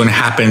this is going to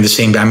happen at the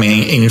same time. I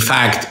mean, in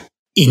fact,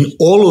 in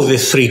all of the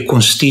 3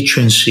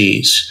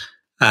 constituencies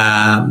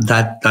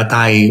that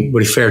I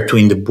refer to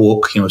in the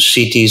book,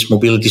 cities,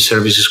 mobility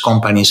services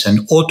companies, and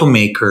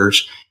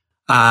automakers,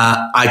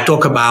 I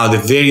talk about the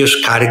various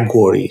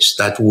categories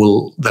that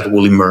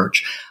will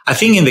emerge. I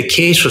think in the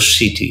case of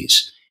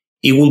cities,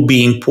 it will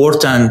be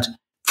important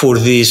for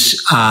these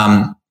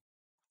thought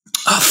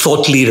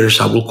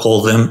leaders, I will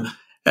call them,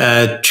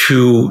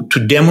 to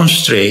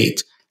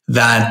demonstrate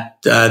that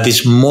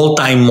this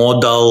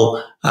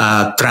multimodal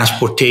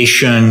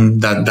transportation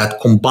that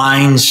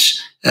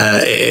combines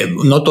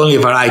not only a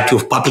variety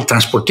of public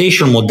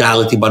transportation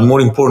modality, but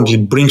more importantly,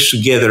 brings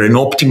together and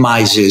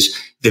optimizes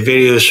the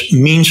various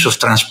means of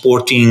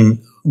transporting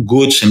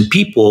goods and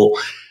people,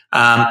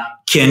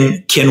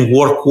 can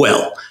work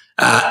well.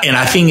 And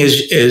I think,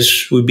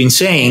 as we've been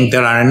saying,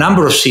 there are a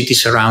number of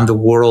cities around the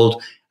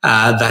world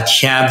that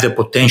have the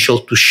potential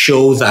to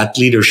show that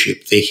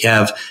leadership. They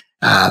have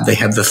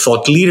the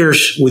thought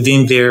leaders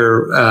within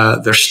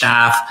their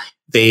staff.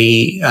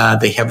 They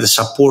have the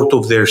support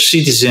of their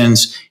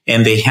citizens,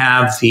 and they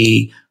have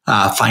the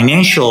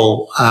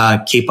financial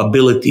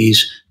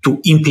capabilities to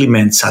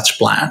implement such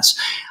plans.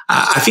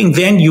 I think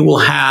then you will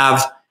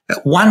have,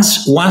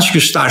 once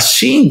you start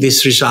seeing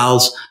these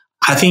results,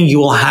 I think you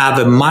will have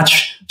a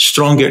much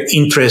stronger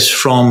interest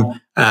from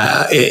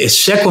a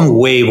second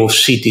wave of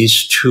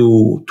cities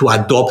to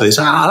adopt this.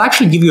 I'll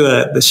actually give you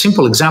a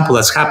simple example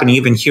that's happening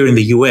even here in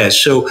the US.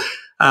 So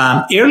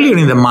earlier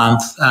in the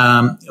month,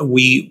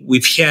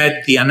 we've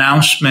had the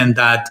announcement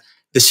that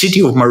the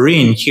city of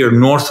Marin here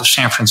north of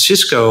San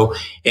Francisco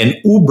and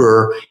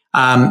Uber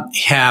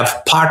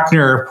have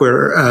partnered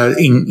where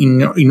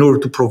in order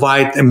to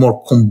provide a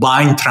more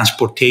combined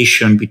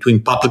transportation between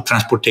public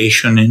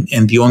transportation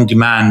and the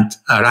on-demand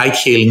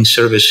ride-hailing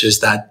services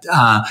that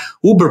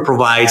Uber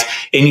provides.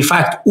 And in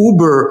fact,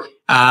 Uber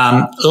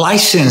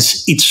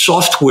licensed its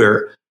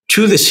software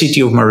to the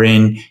city of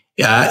Marin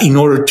in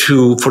order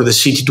for the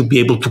city to be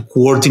able to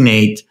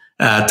coordinate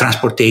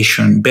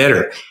transportation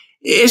better.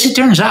 As it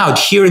turns out,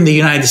 here in the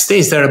United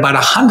States, there are about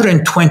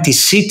 120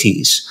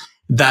 cities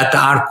that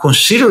are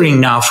considering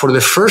now for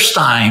the first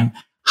time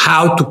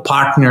how to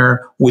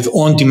partner with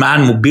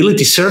on-demand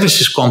mobility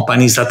services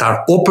companies that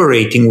are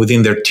operating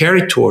within their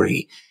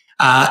territory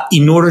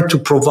in order to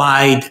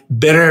provide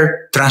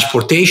better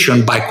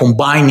transportation by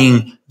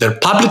combining their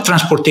public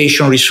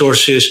transportation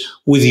resources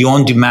with the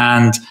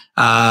on-demand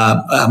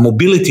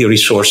mobility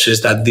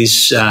resources that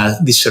these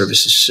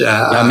services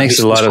that makes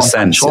a lot of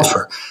sense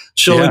offer.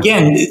 So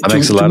again,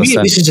 to me,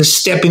 this is a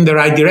step in the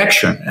right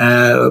direction.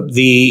 And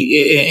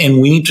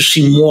we need to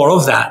see more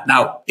of that.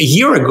 Now, a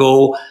year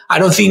ago, I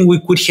don't think we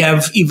could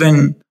have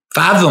even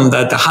fathomed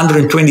that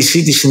 120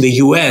 cities in the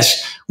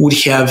U.S. would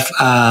have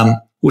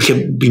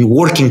been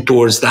working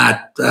towards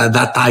that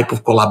type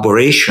of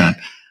collaboration.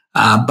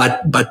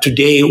 But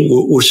today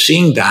we're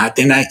seeing that.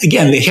 And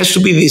again, there has to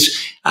be these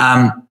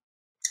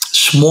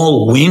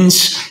small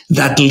wins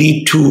that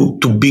lead to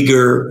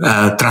bigger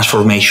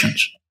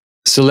transformations.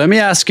 So let me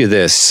ask you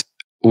this.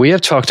 We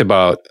have talked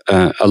about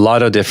a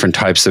lot of different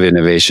types of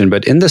innovation,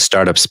 but in the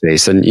startup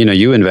space, and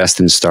you invest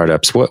in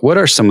startups, what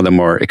are some of the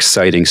more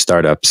exciting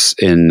startups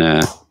in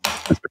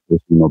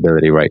transportation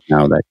mobility right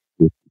now?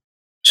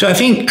 So I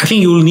think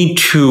you will need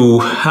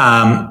to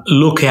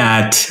look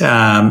at,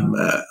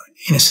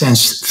 in a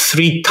sense,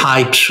 three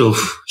types of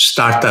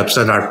startups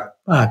that are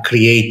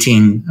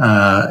creating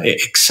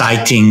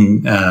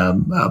exciting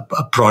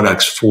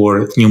products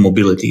for new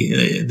mobility.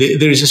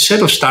 There is a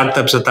set of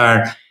startups that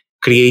are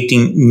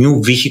creating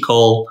new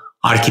vehicle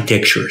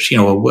architectures.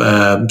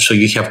 So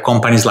you have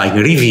companies like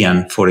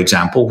Rivian, for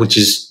example, which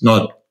is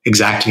not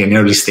exactly an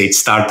early stage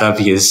startup.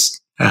 He has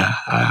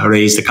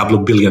raised a couple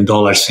of $2 billion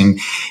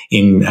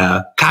in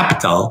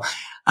capital.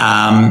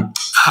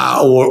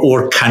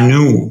 Or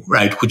Canoe,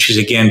 right, which is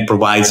again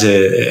provides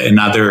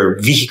another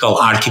vehicle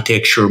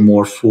architecture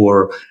more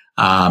for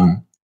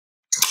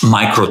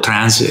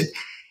microtransit.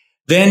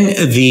 Then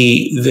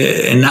the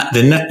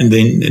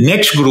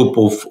next group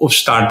of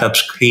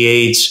startups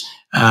creates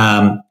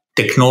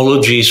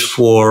technologies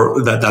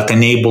that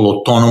enable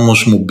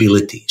autonomous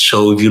mobility.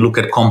 So if you look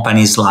at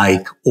companies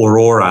like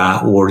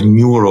Aurora or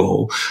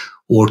Neuro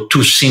or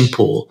Too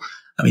Simple,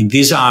 I mean,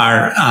 these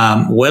are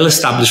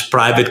well-established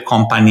private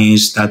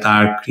companies that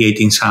are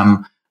creating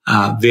some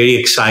very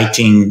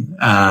exciting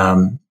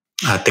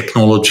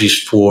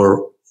technologies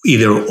for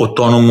either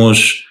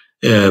autonomous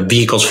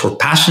vehicles for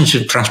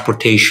passenger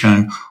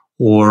transportation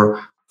or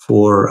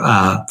for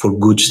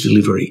goods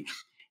delivery.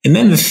 And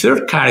then the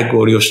third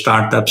category of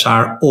startups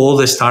are all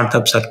the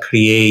startups that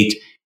create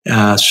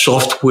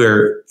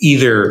software,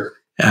 either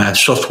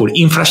software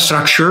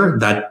infrastructure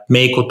that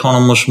make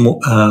autonomous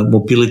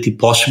mobility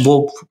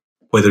possible,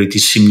 whether it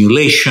is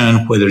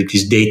simulation, whether it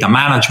is data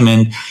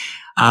management,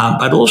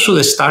 but also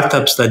the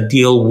startups that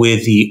deal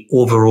with the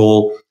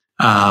overall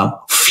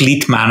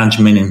fleet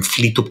management and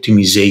fleet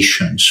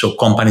optimization. So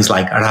companies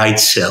like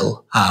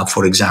RideCell,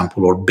 for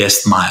example, or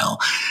Best Mile.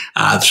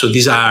 So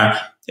these are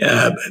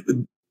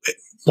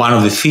one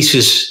of the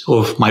theses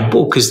of my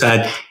book is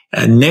that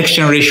next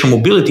generation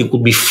mobility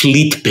will be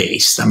fleet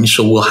based. I mean,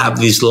 so we'll have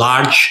these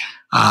large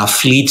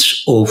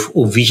fleets of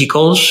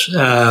vehicles.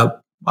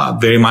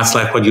 Very much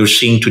like what you're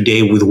seeing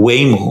today with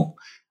Waymo,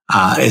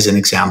 as an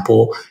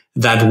example,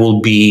 that will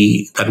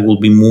be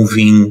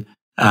moving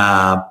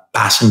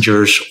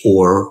passengers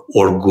or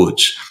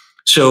goods.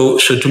 So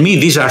to me,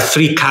 these are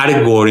three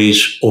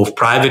categories of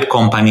private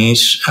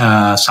companies.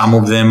 Some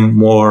of them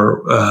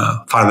more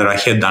farther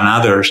ahead than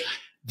others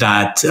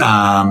that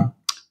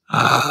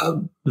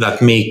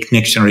make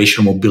next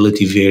generation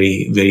mobility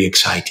very, very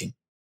exciting.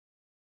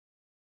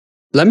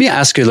 Let me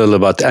ask you a little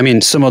about,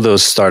 some of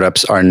those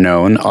startups are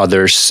known,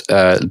 others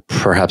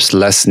perhaps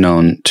less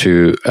known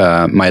to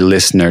my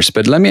listeners.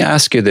 But let me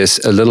ask you this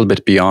a little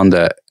bit beyond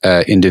the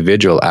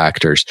individual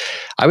actors.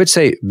 I would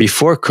say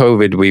before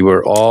COVID, we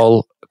were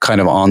all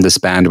kind of on this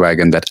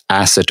bandwagon that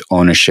asset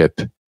ownership,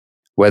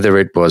 whether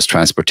it was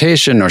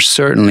transportation or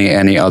certainly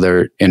any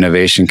other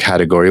innovation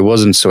category,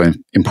 wasn't so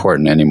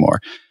important anymore.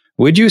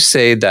 Would you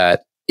say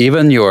that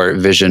even your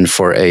vision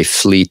for a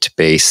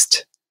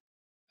fleet-based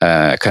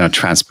kind of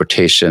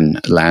transportation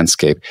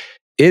landscape,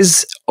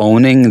 is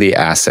owning the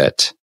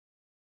asset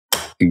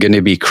going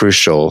to be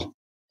crucial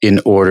in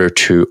order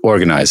to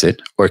organize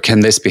it? Or can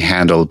this be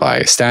handled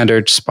by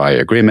standards, by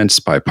agreements,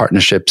 by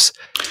partnerships?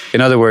 In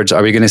other words,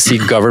 are we going to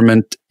see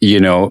government,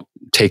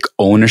 take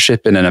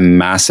ownership in a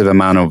massive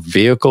amount of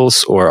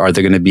vehicles? Or are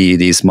there going to be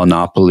these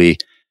monopoly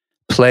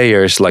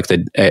players like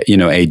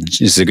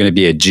is there going to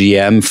be a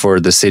GM for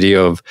the city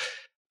of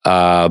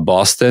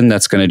Boston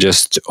that's going to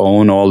just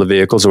own all the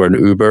vehicles, or an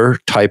Uber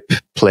type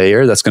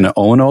player that's going to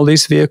own all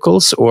these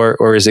vehicles,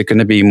 or is it going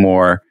to be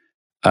more,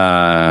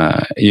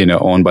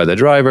 owned by the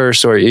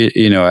drivers, or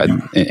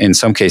in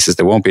some cases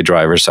there won't be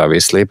drivers,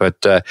 obviously,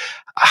 but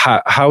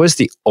how is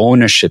the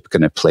ownership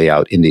going to play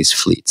out in these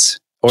fleets,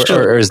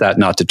 or is that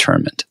not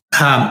determined?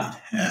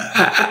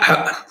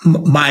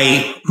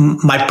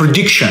 My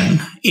prediction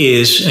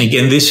is,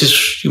 again, this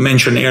is, you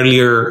mentioned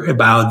earlier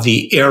about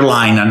the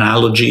airline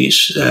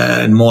analogies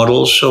and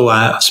models. So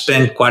I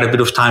spent quite a bit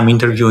of time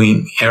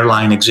interviewing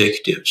airline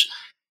executives,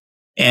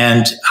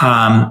 and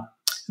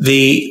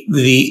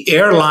the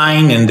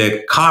airline and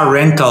the car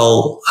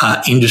rental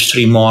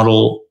industry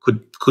model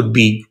could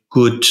be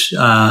good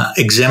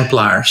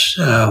exemplars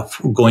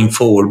going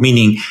forward.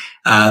 Meaning,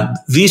 in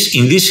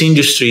these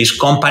industries,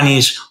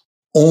 companies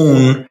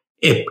own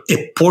a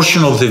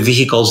portion of the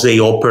vehicles they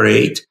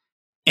operate,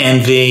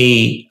 and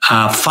they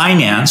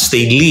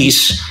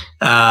lease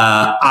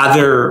a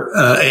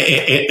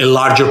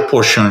larger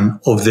portion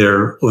of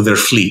their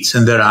fleets.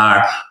 And there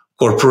are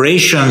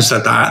corporations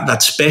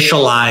that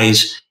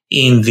specialize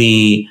in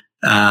the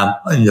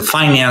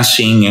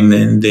financing and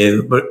in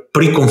the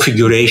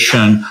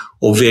pre-configuration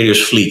of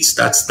various fleets.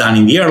 That's done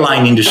in the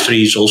airline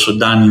industry. It's also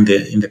done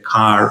in the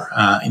car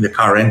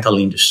rental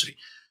industry.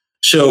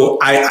 So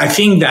I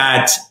think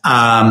that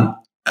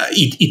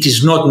it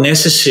is not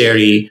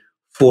necessary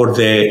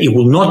it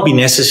will not be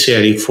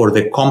necessary for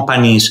the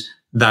companies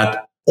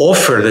that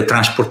offer the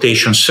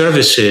transportation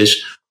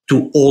services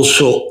to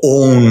also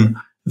own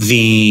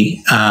the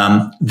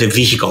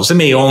vehicles. They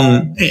may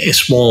own a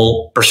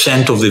small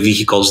percent of the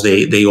vehicles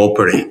they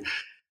operate.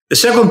 The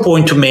second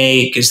point to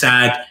make is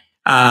that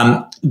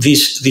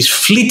this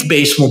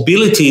fleet-based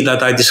mobility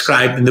that I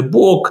described in the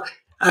book,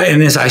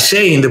 and as I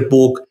say in the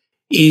book,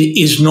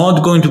 is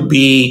not going to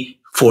be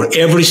for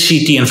every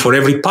city and for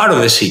every part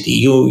of the city.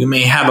 You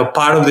may have a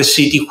part of the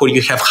city where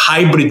you have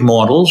hybrid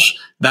models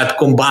that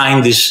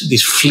combine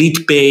this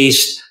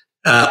fleet-based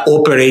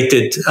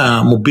operated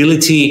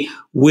mobility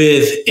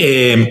with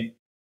the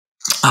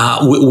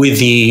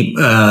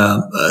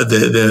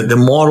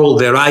model,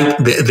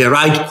 the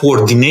right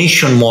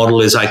coordination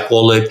model, as I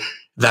call it,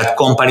 that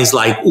companies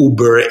like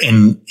Uber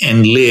and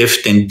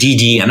Lyft and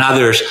Didi and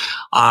others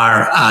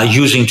are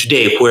using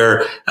today,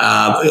 where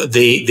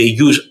they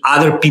use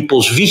other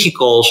people's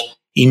vehicles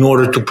in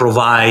order to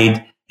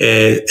provide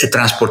a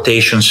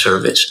transportation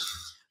service.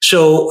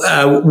 So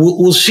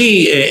we'll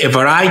see a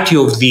variety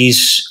of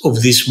these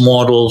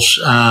models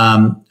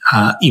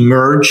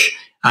emerge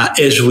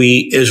as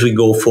we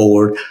go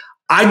forward.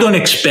 I don't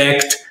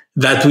expect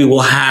that we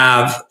will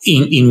have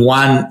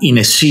in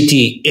a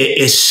city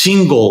a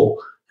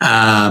single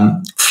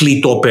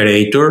fleet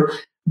operator.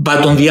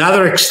 But on the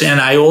other extent,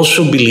 I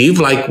also believe,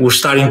 like we're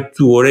starting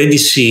to already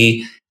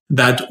see,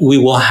 that we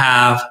will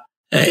have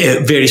a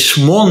very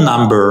small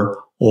number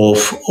of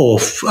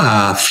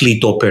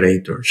fleet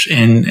operators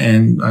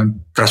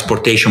and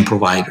transportation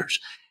providers.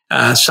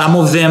 Some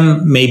of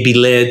them may be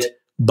led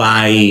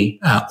by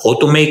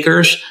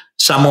automakers.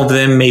 Some of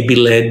them may be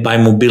led by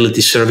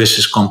mobility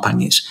services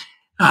companies.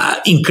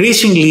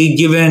 Increasingly,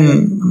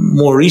 given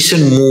more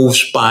recent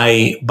moves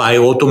by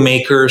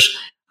automakers,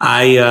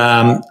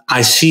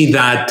 I see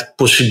that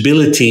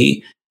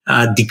possibility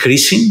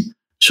decreasing.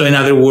 So, in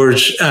other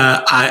words,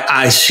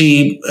 I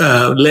see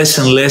less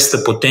and less the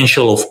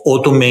potential of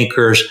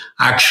automakers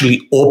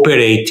actually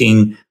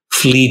operating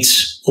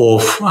fleets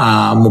of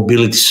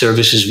mobility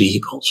services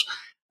vehicles.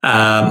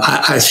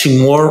 I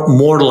see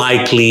more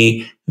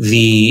likely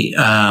the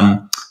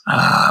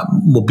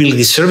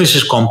mobility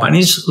services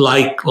companies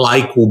like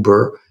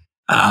Uber,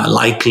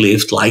 like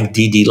Lyft, like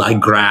Didi, like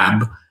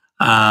Grab,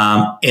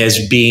 as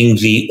being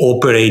the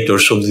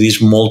operators of these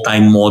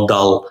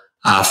multimodal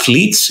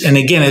fleets. And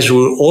again, as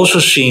we're also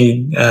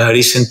seeing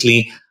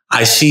recently,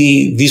 I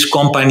see these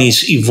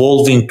companies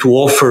evolving to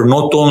offer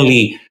not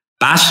only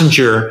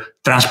passenger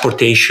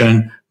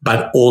transportation,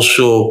 but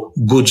also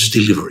goods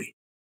delivery.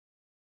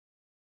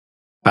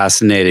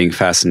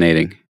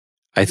 Fascinating.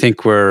 I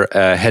think we're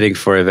heading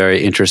for a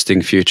very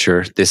interesting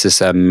future. This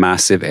is a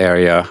massive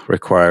area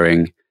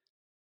requiring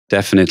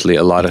definitely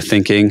a lot of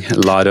thinking, a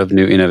lot of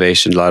new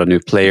innovation, a lot of new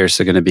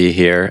players are going to be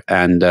here.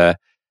 And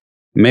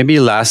maybe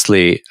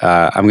lastly,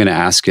 I'm going to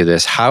ask you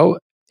this. How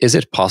is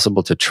it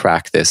possible to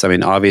track this? I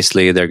mean,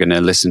 obviously, they're going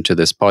to listen to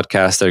this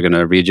podcast. They're going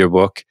to read your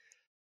book.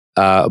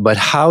 But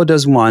how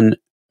does one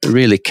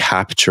really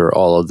capture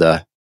all of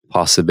the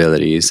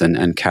possibilities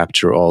and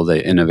capture all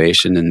the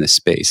innovation in this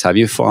space? Have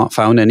you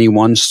found any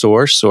one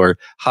source, or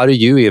how do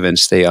you even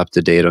stay up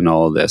to date on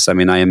all of this? I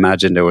mean, I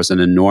imagine there was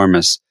an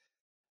enormous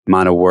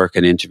amount of work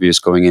and interviews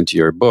going into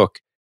your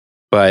book,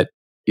 but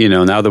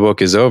now the book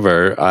is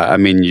over. I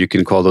mean, you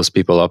can call those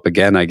people up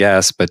again, I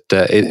guess, but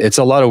it's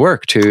a lot of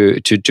work to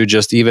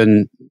just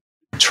even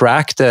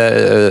track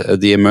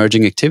the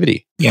emerging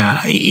activity.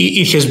 Yeah,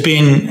 it has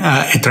been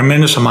a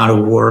tremendous amount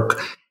of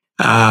work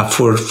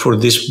for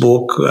this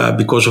book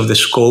because of the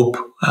scope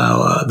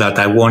that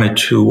I wanted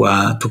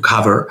to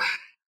cover.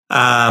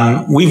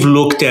 we've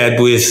looked at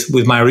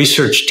with my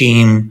research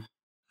team.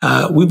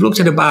 We've looked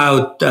at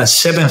about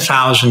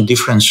 7,000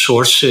 different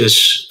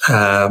sources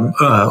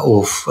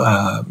of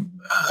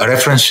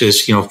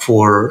references,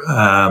 for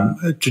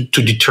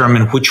to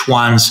determine which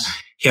ones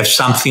have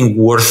something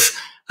worth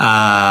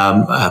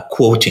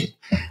quoting.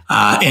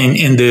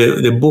 And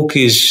the book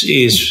is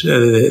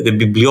the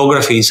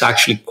bibliography is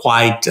actually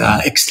quite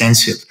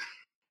extensive.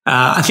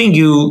 I think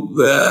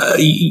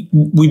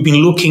we've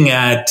been looking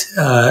at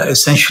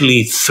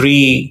essentially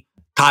three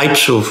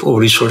types of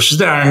resources.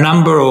 There are a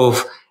number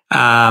of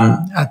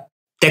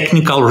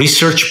technical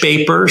research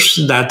papers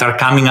that are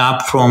coming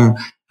up from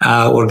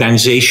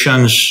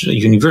organizations,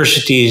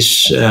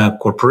 universities,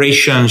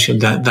 corporations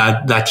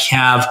that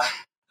have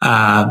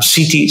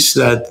cities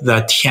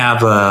that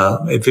have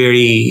a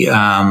very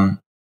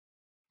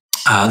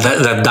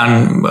that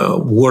done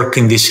work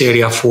in this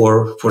area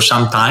for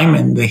some time,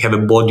 and they have a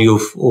body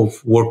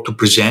of work to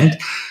present.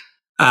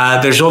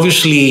 There's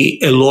obviously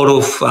a lot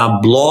of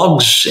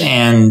blogs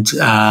and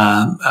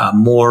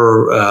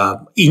more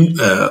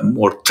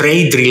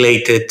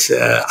trade-related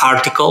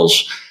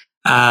articles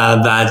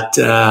that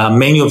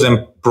many of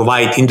them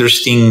provide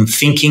interesting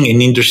thinking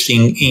and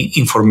interesting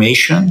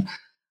information.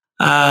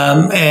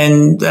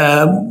 And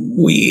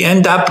we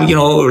end up,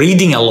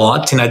 reading a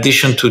lot in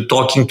addition to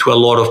talking to a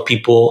lot of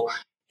people.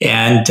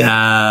 And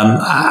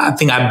I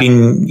think I've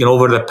been,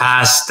 over the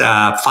past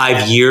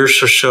 5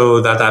 years or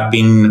so that I've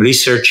been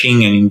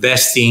researching and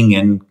investing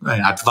and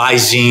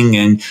advising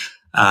and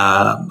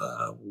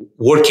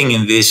working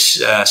in this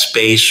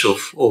space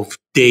of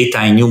data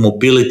and new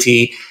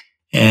mobility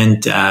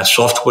and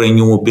software and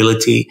new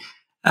mobility.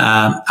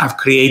 I've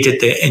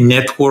created a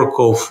network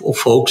of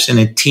folks and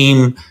a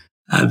team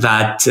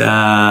that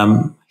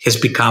has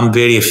become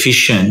very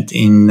efficient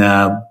in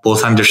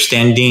both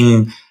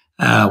understanding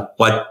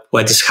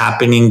what is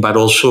happening, but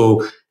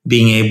also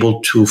being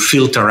able to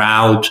filter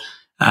out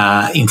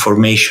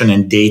information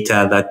and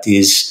data that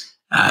is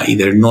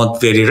either not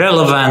very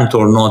relevant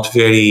or not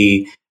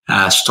very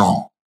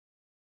strong.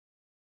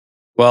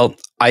 Well,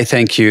 I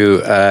thank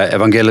you,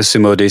 Evangelos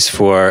Simoudis,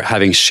 for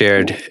having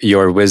shared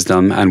your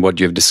wisdom and what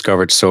you've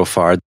discovered so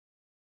far.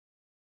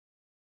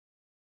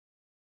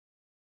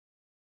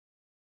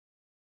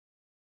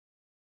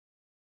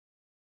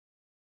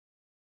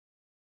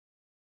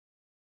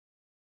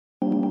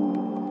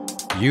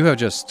 You have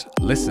just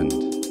listened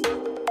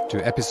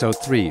to episode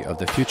 3 of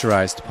the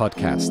Futurized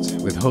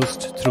podcast with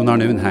host Trond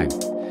Arne Undheim.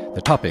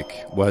 The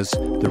topic was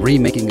the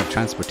remaking of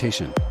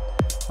transportation.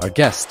 Our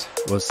guest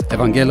was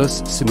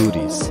Evangelos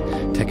Simoudis,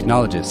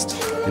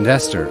 technologist,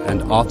 investor,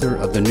 and author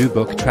of the new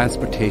book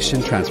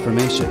Transportation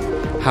Transformation: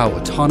 How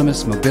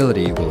Autonomous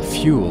Mobility Will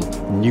Fuel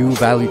New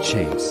Value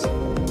Chains.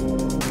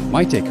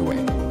 My takeaway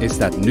is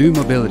that new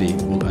mobility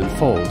will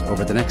unfold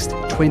over the next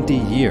 20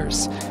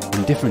 years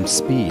in different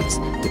speeds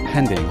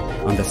depending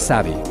on the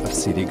savvy of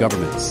city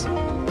governments.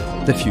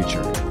 The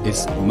future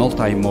is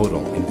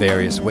multimodal in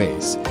various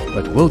ways,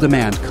 but will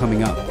demand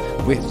coming up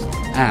with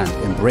and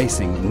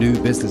embracing new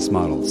business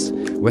models,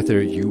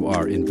 whether you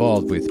are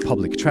involved with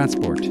public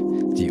transport,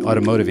 the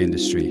automotive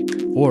industry,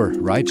 or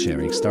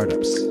ride-sharing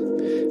startups.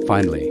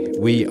 Finally,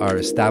 we are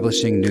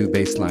establishing new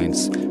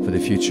baselines for the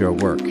future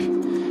of work,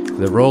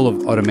 the role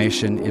of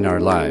automation in our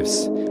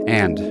lives,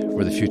 and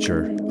for the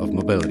future of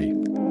mobility.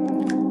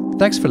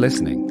 Thanks for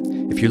listening.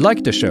 If you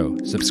liked the show,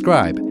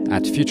 subscribe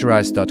at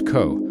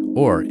futurized.co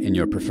or in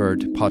your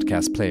preferred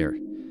podcast player.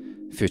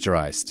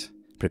 Futurized,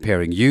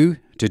 preparing you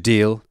to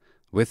deal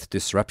with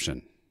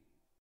disruption.